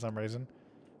selected there for some reason.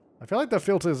 I feel like the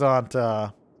filters aren't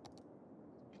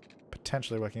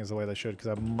potentially working as the way they should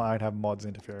because I might have mods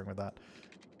interfering with that.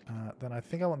 Then I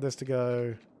think I want this to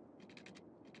go...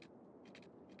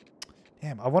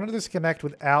 Damn, I wanted this to connect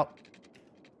without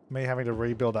me having to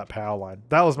rebuild that power line.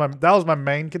 That was my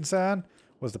main concern,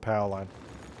 was the power line.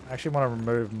 I actually want to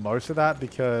remove most of that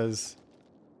because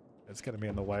it's going to be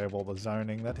in the way of all the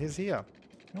zoning that is here.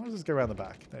 Let's just go around the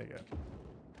back. There you go.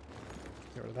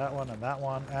 Get rid of that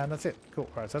one, and that's it. Cool.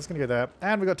 All right, so that's going to go there.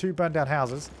 And we got 2 burnt down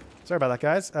houses. Sorry about that,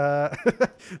 guys.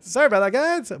 Sorry about that,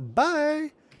 guys.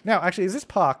 Bye. Now, actually, is this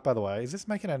park, by the way, is this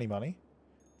making any money?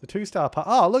 The 2-star park.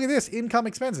 Oh, look at this. Income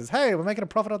expenses. Hey, we're making a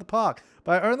profit at the park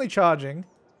by only charging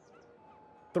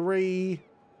 3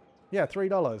 Yeah,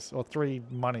 $3 or 3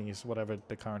 monies, whatever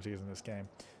the currency is in this game.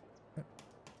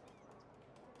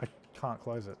 I can't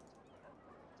close it.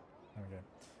 There we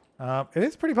go. It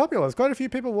is pretty popular. There's quite a few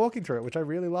people walking through it, which I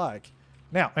really like.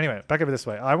 Now, anyway, back over this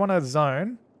way. I want to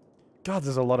zone. God,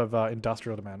 there's a lot of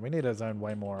industrial demand. We need to zone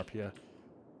way more up here.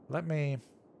 Let me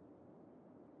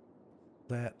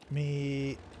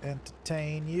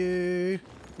entertain you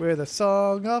with a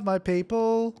song of my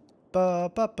people.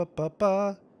 Ba ba ba ba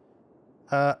ba.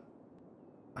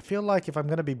 I feel like if I'm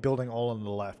going to be building all on the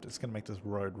left, it's going to make this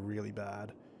road really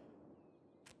bad.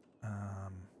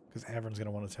 Because everyone's going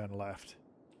to want to turn left.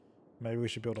 Maybe we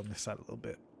should build on this side a little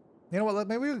bit. You know what?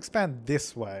 Maybe we'll expand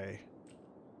this way.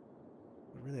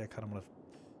 But really, I kind of want to...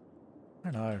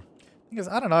 I don't know. Because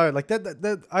I don't know. Like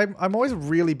I'm always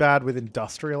really bad with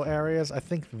industrial areas. I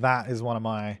think that is one of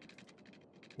my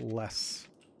less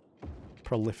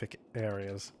prolific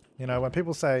areas. You know, when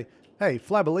people say, hey,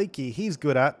 Flabaliki, he's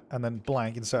good at, and then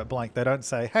blank, insert blank. They don't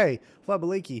say, hey,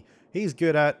 Flabaliki, he's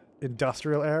good at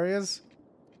industrial areas.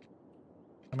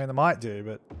 I mean, they might do,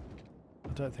 but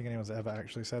I don't think anyone's ever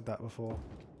actually said that before.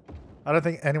 I don't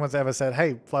think anyone's ever said,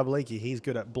 hey, Flabaliki, he's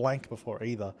good at blank before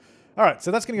either. All right,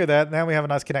 so that's going to go there. Now we have a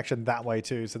nice connection that way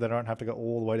too, so they don't have to go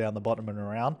all the way down the bottom and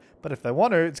around. But if they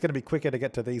want to, it's going to be quicker to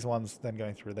get to these ones than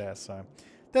going through there. So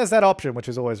there's that option, which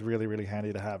is always really, really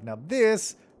handy to have. Now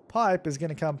this pipe is going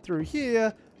to come through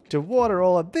here to water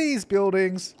all of these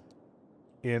buildings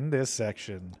in this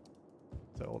section.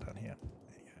 So all down here.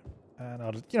 There you go. And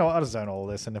I'll just, I'll just zone all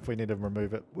this, and if we need to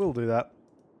remove it, we'll do that.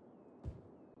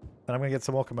 And I'm going to get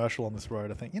some more commercial on this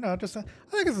road, I think. I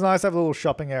think it's nice to have a little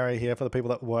shopping area here for the people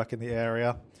that work in the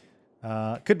area.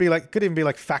 Could even be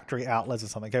like factory outlets or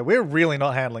something. Okay, we're really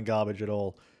not handling garbage at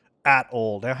all.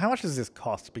 Now, how much does this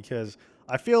cost? Because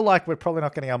I feel like we're probably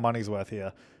not getting our money's worth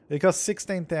here. It costs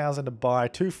 $16,000 to buy,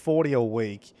 $240 a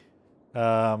week.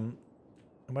 And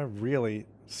we're really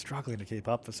struggling to keep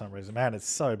up for some reason. Man, it's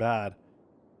so bad.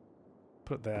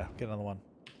 Put it there. Get another one.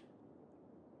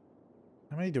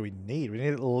 How many do we need? We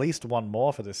need at least one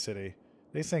more for this city.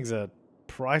 These things are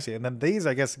pricey. And then these,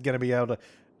 I guess, are going to be able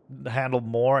to handle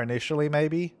more initially,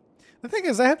 maybe. The thing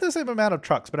is, they have the same amount of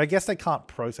trucks, but I guess they can't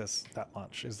process that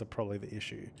much is probably the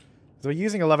issue. So we're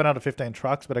using 11 out of 15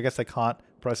 trucks, but I guess they can't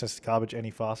process garbage any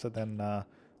faster than the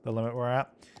limit we're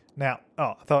at. Now,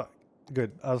 I thought,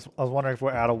 good. I was wondering if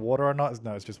we're out of water or not.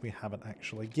 No, it's just we haven't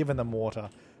actually given them water.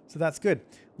 So that's good.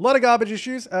 A lot of garbage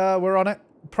issues. We're on it.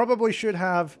 Probably should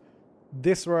have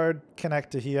this road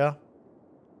connect to here.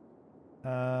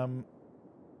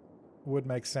 Would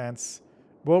make sense.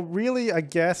 Well, really, I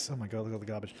guess... Oh my god, look at all the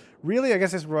garbage. Really, I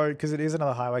guess this road, because it is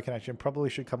another highway connection, probably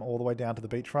should come all the way down to the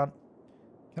beachfront.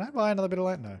 Can I buy another bit of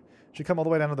land? No. Should come all the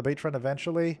way down to the beachfront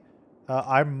eventually.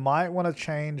 I might want to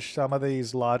change some of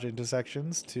these large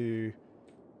intersections to...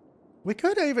 We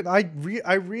could even... I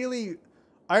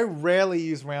rarely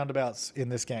use roundabouts in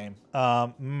this game.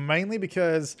 Mainly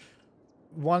because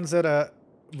ones that are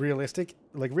realistic,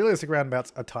 like realistic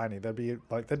roundabouts are tiny. They'd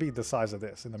be the size of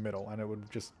this in the middle, and it would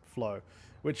just flow,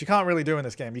 which you can't really do in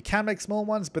this game. You can make small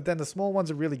ones, but then the small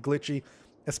ones are really glitchy,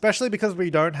 especially because we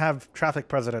don't have traffic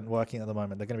president working at the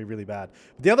moment. They're going to be really bad.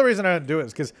 But the other reason I don't do it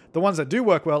is because the ones that do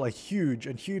work well are huge,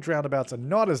 and huge roundabouts are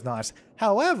not as nice.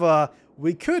 However,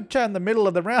 we could turn the middle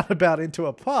of the roundabout into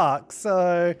a park,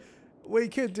 so we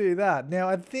could do that. Now,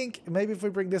 I think maybe if we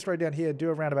bring this road down here, do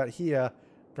a roundabout here,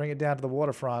 bring it down to the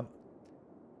waterfront.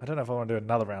 I don't know if I want to do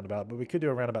another roundabout, but we could do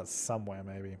a roundabout somewhere,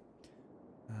 maybe.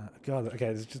 God, okay,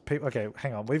 there's just people. Okay,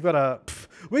 hang on. We've got a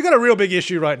real big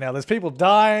issue right now. There's people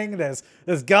dying. There's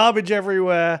garbage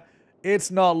everywhere. It's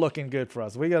not looking good for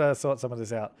us. We gotta sort some of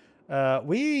this out.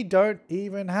 We don't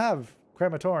even have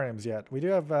crematoriums yet. We do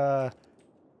have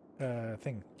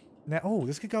thing now. Oh,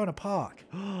 this could go in a park.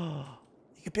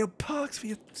 You could build parks for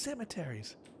your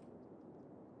cemeteries.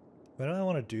 I don't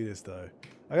want to do this though.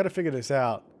 I got to figure this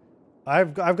out.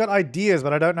 I've got ideas,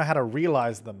 but I don't know how to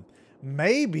realize them.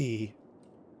 Maybe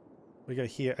we go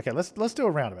here. Okay, let's do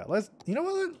a roundabout. You know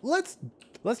what?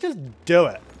 Let's just do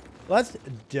it. Let's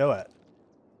do it.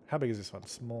 How big is this one?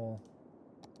 Small.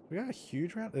 We got a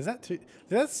huge round. Is that too?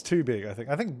 That's too big. I think.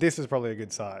 I think this is probably a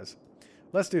good size.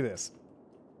 Let's do this.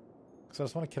 So I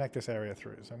just want to connect this area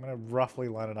through. So I'm going to roughly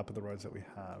line it up with the roads that we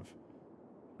have.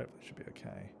 Hopefully it should be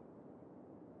okay.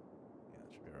 Yeah,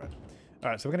 it should be alright.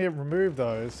 Alright, so we're going to remove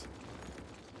those.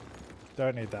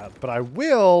 Don't need that. But I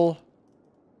will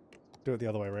do it the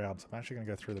other way around. So I'm actually going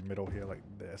to go through the middle here like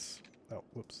this. Oh,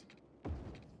 whoops.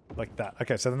 Like that.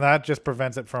 Okay, so then that just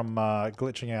prevents it from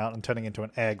glitching out and turning into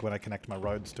an egg when I connect my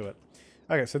roads to it.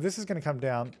 Okay, so this is going to come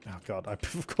down. Oh, God.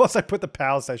 Of course, I put the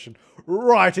power station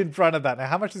right in front of that. Now,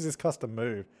 how much does this cost to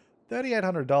move?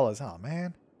 $3,800. Oh,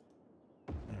 man.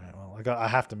 Alright, well, I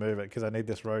have to move it because I need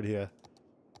this road here.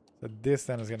 So this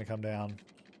then is going to come down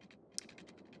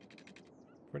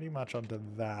pretty much onto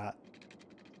that.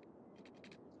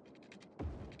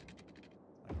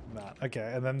 Like that.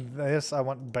 Okay, and then this I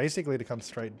want basically to come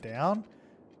straight down.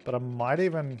 But I might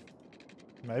even...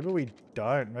 Maybe we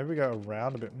don't. Maybe we go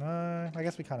around a bit. No, I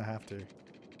guess we kind of have to.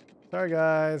 Sorry,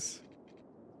 guys.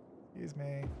 Excuse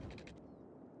me.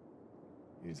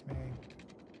 Excuse me.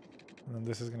 And then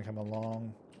this is going to come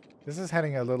along. This is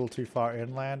heading a little too far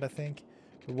inland, I think.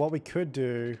 But what we could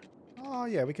do... Oh,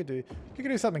 yeah, we could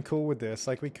do something cool with this.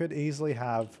 Like, we could easily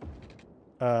have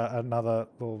another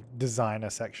little designer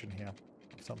section here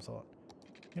of some sort.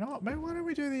 You know what? Maybe why don't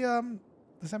we do the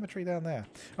cemetery down there?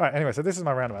 All right, anyway, so this is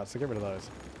my roundabout, so get rid of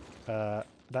those.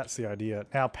 That's the idea.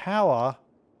 Now, power...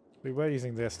 We were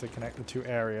using this to connect the two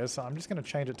areas, so I'm just going to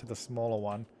change it to the smaller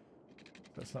one.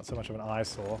 So it's not so much of an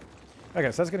eyesore.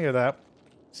 Okay, so that's going to go there.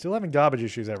 Still having garbage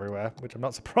issues everywhere, which I'm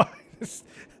not surprised. This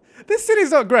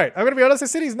city's not great. I'm going to be honest, this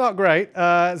city's not great.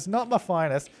 It's not my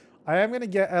finest. I am going to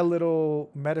get a little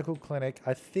medical clinic.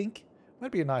 I think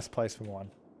might be a nice place for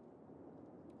one.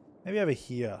 Maybe over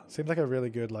here. Seems like a really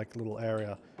good like little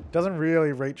area. Doesn't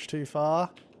really reach too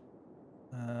far.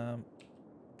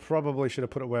 Probably should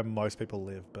have put it where most people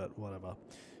live, but whatever.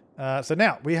 So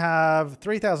now we have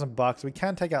 $3,000. We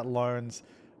can take out loans.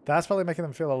 That's probably making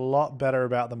them feel a lot better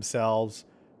about themselves.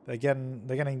 They're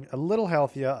getting a little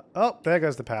healthier. Oh, there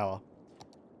goes the power.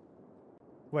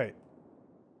 Wait.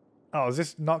 Oh, is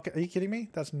this not... Are you kidding me?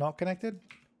 That's not connected?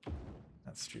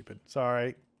 That's stupid.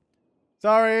 Sorry.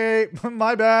 Sorry.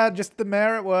 My bad. Just the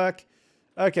mayor at work.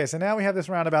 Okay, so now we have this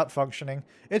roundabout functioning.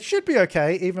 It should be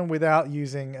okay, even without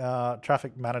using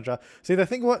traffic manager. See, the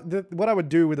thing, what I would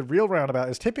do with a real roundabout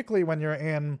is typically when you're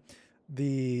in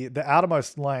the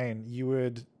outermost lane, you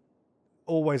would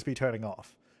always be turning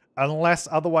off, unless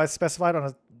otherwise specified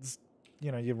on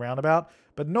your roundabout.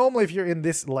 But normally, if you're in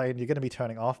this lane, you're going to be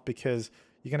turning off because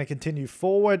you're going to continue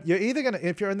forward. You're either going to,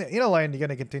 if you're in the inner lane, you're going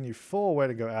to continue forward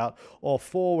and go out, or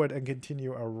forward and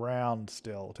continue around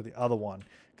still to the other one.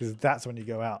 Because that's when you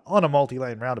go out on a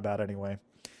multi-lane roundabout anyway.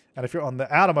 And if you're on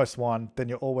the outermost one, then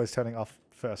you're always turning off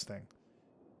first thing.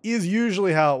 Is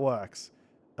usually how it works.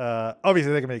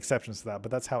 Obviously, there can be exceptions to that,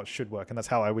 but that's how it should work. And that's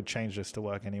how I would change this to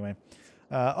work anyway.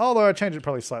 Although I change it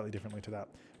probably slightly differently to that.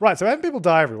 Right, so having people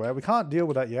die everywhere. We can't deal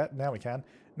with that yet. Now we can.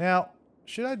 Now,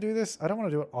 should I do this? I don't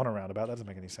want to do it on a roundabout. That doesn't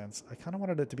make any sense. I kind of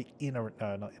wanted it to be in a...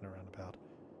 No, not in a roundabout.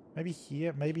 Maybe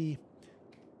here. Maybe...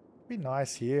 Be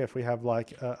nice here if we have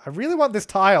like I really want this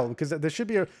tile because there should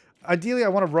be a ideally I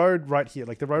want a road right here,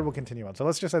 like the road will continue on, so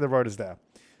let's just say the road is there.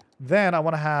 Then I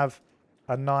want to have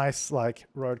a nice like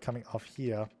road coming off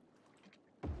here,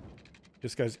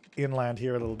 just goes inland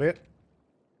here a little bit,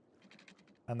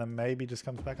 and then maybe just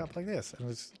comes back up like this and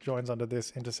just joins under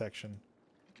this intersection.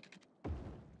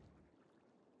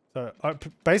 So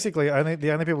basically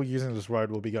the only people using this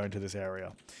road will be going to this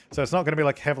area, so it's not going to be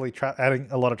like heavily adding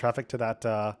a lot of traffic to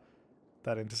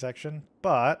that intersection,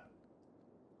 but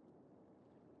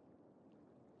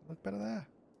look better there,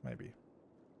 maybe.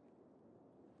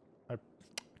 I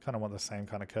kind of want the same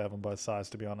kind of curve on both sides,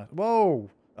 to be honest. Whoa!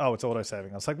 Oh, it's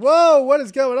auto-saving. I was like, whoa, what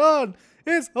is going on?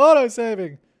 It's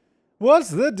auto-saving! What's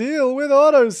the deal with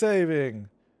auto-saving?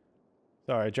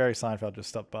 Sorry, Jerry Seinfeld just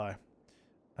stopped by.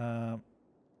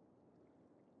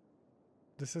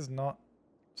 This is not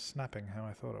snapping how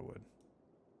I thought it would.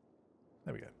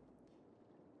 There we go.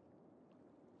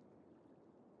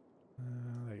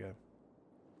 There you go.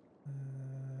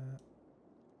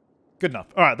 Good enough.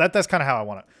 All right, that's kind of how I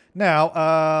want it.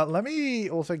 Now, let me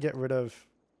also get rid of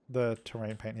the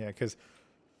terrain paint here, because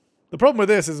the problem with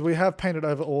this is we have painted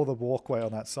over all the walkway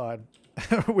on that side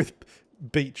with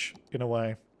beach in a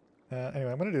way.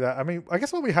 Anyway, I'm going to do that. I mean, I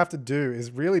guess what we have to do is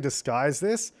really disguise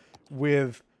this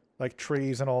with like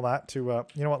trees and all that to,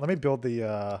 you know what, let me build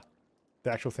the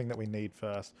actual thing that we need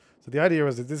first. So the idea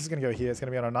is that this is going to go here. It's going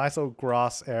to be on a nice little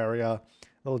grass area, a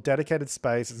little dedicated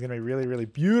space. It's going to be really, really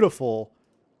beautiful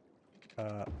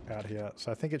out here.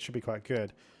 So I think it should be quite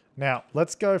good. Now,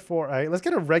 let's go for let's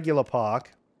get a regular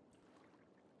park.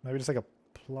 Maybe just like a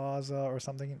plaza or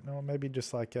something. No, maybe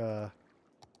just like we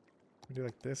do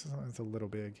like this or something. It's a little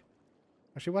big.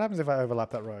 Actually, what happens if I overlap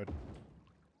that road?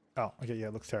 Oh, okay, yeah,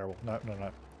 it looks terrible. No.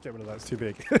 Get rid of that. It's too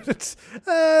big. It's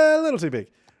a little too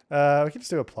big. We can just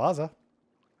do a plaza.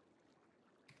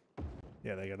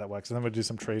 Yeah, there you go. That works. And then we'll do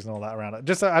some trees and all that around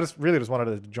it. I just really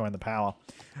wanted to join the power.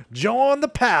 Join the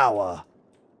power.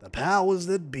 The powers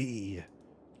that be.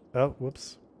 Oh,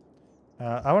 whoops.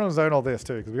 I want to zone all this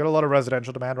too, because we've got a lot of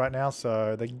residential demand right now,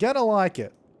 so they're gonna like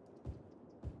it.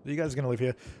 You guys are going to live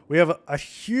here. We have a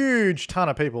huge ton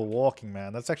of people walking,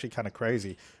 man. That's actually kind of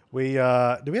crazy. Do we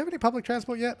have any public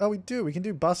transport yet? Oh, we do. We can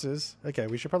do buses. Okay,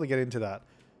 we should probably get into that.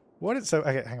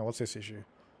 Okay, hang on. What's this issue?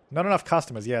 Not enough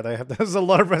customers. Yeah, there's a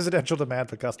lot of residential demand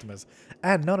for customers.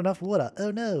 And not enough water.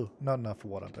 Oh, no. Not enough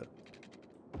water, but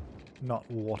not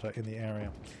water in the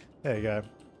area. There you go.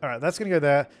 All right, that's going to go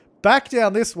there. Back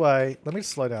down this way. Let me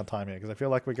just slow down time here because I feel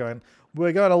like we're going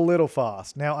a little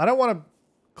fast. Now, I don't want to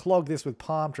clog this with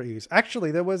palm trees.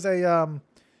 Actually, there was a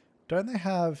don't they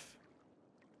have,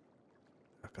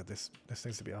 oh god, this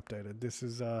needs to be updated. This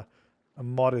is a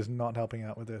mod is not helping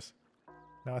out with this.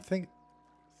 Now I think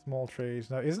small trees.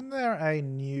 No, isn't there a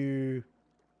new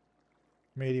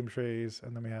medium trees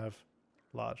and then we have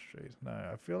large trees? No,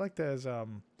 I feel like there's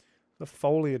the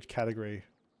foliage category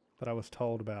that I was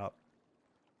told about.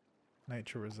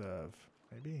 Nature reserve.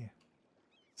 Maybe. I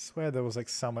swear there was like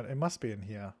someone, it must be in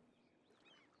here.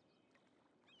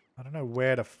 I don't know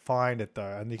where to find it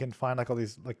though, and you can find like all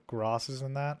these like grasses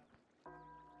and that.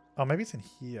 Oh, maybe it's in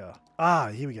here. Ah,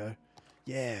 here we go.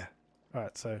 Yeah. All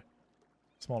right, so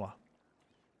smaller.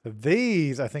 So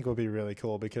these I think will be really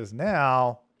cool because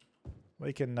now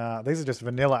we can. These are just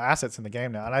vanilla assets in the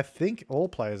game now, and I think all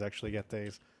players actually get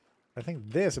these. I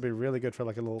think this would be really good for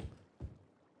like a little.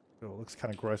 Oh, it looks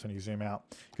kind of gross when you zoom out.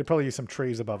 You could probably use some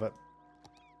trees above it.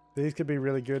 These could be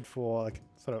really good for like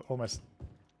sort of almost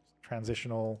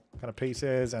transitional kind of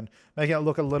pieces and making it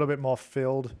look a little bit more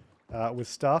filled with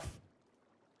stuff.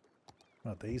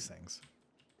 What are these things?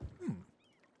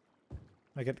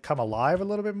 Make it come alive a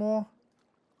little bit more.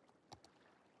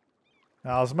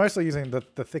 Now, I was mostly using the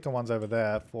thicker ones over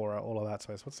there for all of that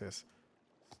space. What's this?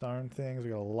 Stone things.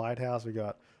 We got a lighthouse. We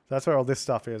got. So that's where all this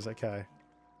stuff is. Okay.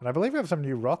 And I believe we have some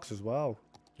new rocks as well.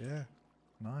 Yeah.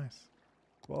 Nice.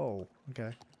 Whoa.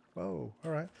 Okay. Whoa.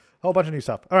 All right. Whole bunch of new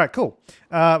stuff. All right, cool.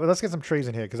 But let's get some trees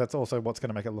in here because that's also what's going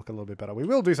to make it look a little bit better. We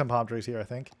will do some palm trees here, I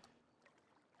think.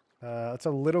 It's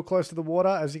a little close to the water.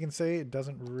 As you can see, it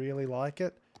doesn't really like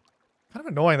it. Kind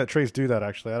of annoying that trees do that,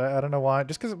 actually. I don't know why.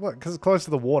 Just because it's close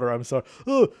to the water, I'm sorry.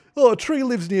 Oh, a tree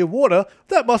lives near water.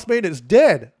 That must mean it's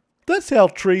dead. That's how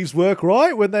trees work,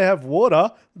 right? When they have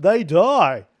water, they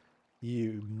die.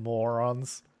 You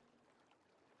morons.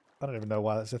 I don't even know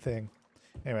why that's a thing.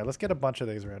 Anyway, let's get a bunch of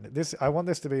these around it. I want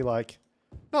this to be like,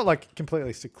 not like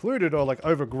completely secluded or like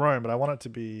overgrown, but I want it to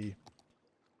be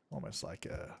almost like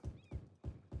a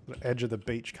the edge of the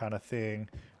beach kind of thing,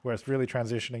 where it's really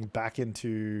transitioning back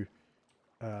into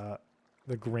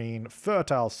the green,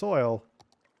 fertile soil.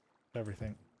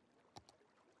 Everything.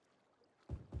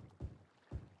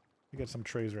 You get some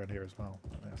trees around here as well.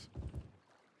 Yes.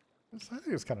 I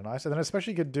think it's kind of nice, and then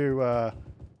especially you could do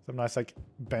some nice like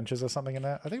benches or something in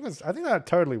there. I think that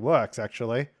totally works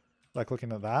actually. Like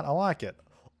looking at that, I like it.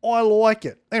 I like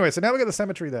it. Anyway, so now we got the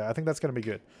cemetery there. I think that's going to be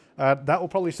good. That will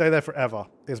probably stay there forever,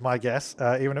 is my guess,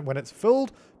 even when it's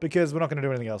filled, because we're not going to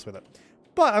do anything else with it.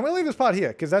 But I'm going to leave this part here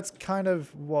because that's kind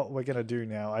of what we're going to do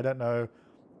now. I don't know.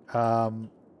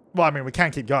 Well, I mean, we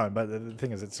can keep going, but the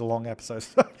thing is, it's a long episode.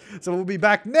 So we'll be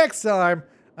back next time.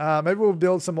 Maybe we'll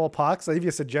build some more parks. I'll give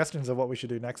you suggestions of what we should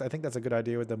do next. I think that's a good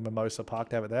idea with the Mimosa Park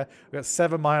to have it there. We've got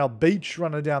 7 Mile Beach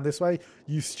running down this way.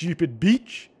 You stupid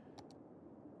beach.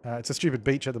 It's a stupid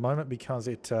beach at the moment because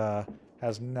it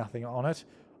has nothing on it.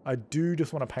 I do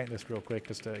just want to paint this real quick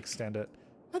just to extend it.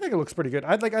 I think it looks pretty good.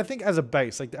 I think as a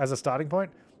base, like as a starting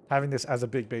point, having this as a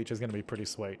big beach is going to be pretty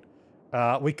sweet.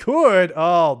 We could.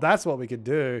 Oh, that's what we could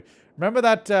do. Remember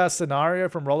that scenario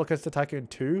from Roller Coaster Tycoon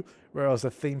 2 where it was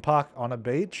a theme park on a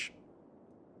beach?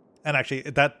 And actually,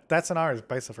 that scenario is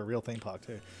based off a real theme park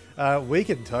too. We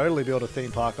can totally build a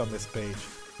theme park on this beach.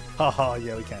 Oh,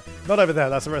 yeah, we can. Not over there.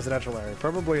 That's a residential area.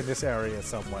 Probably in this area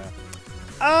somewhere.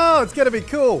 Oh, it's going to be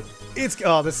cool.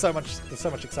 There's so much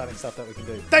exciting stuff that we can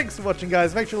do. Thanks for watching,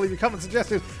 guys. Make sure to leave your comments,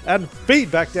 suggestions, and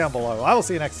feedback down below. I will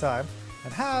see you next time,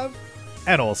 and have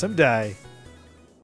an awesome day.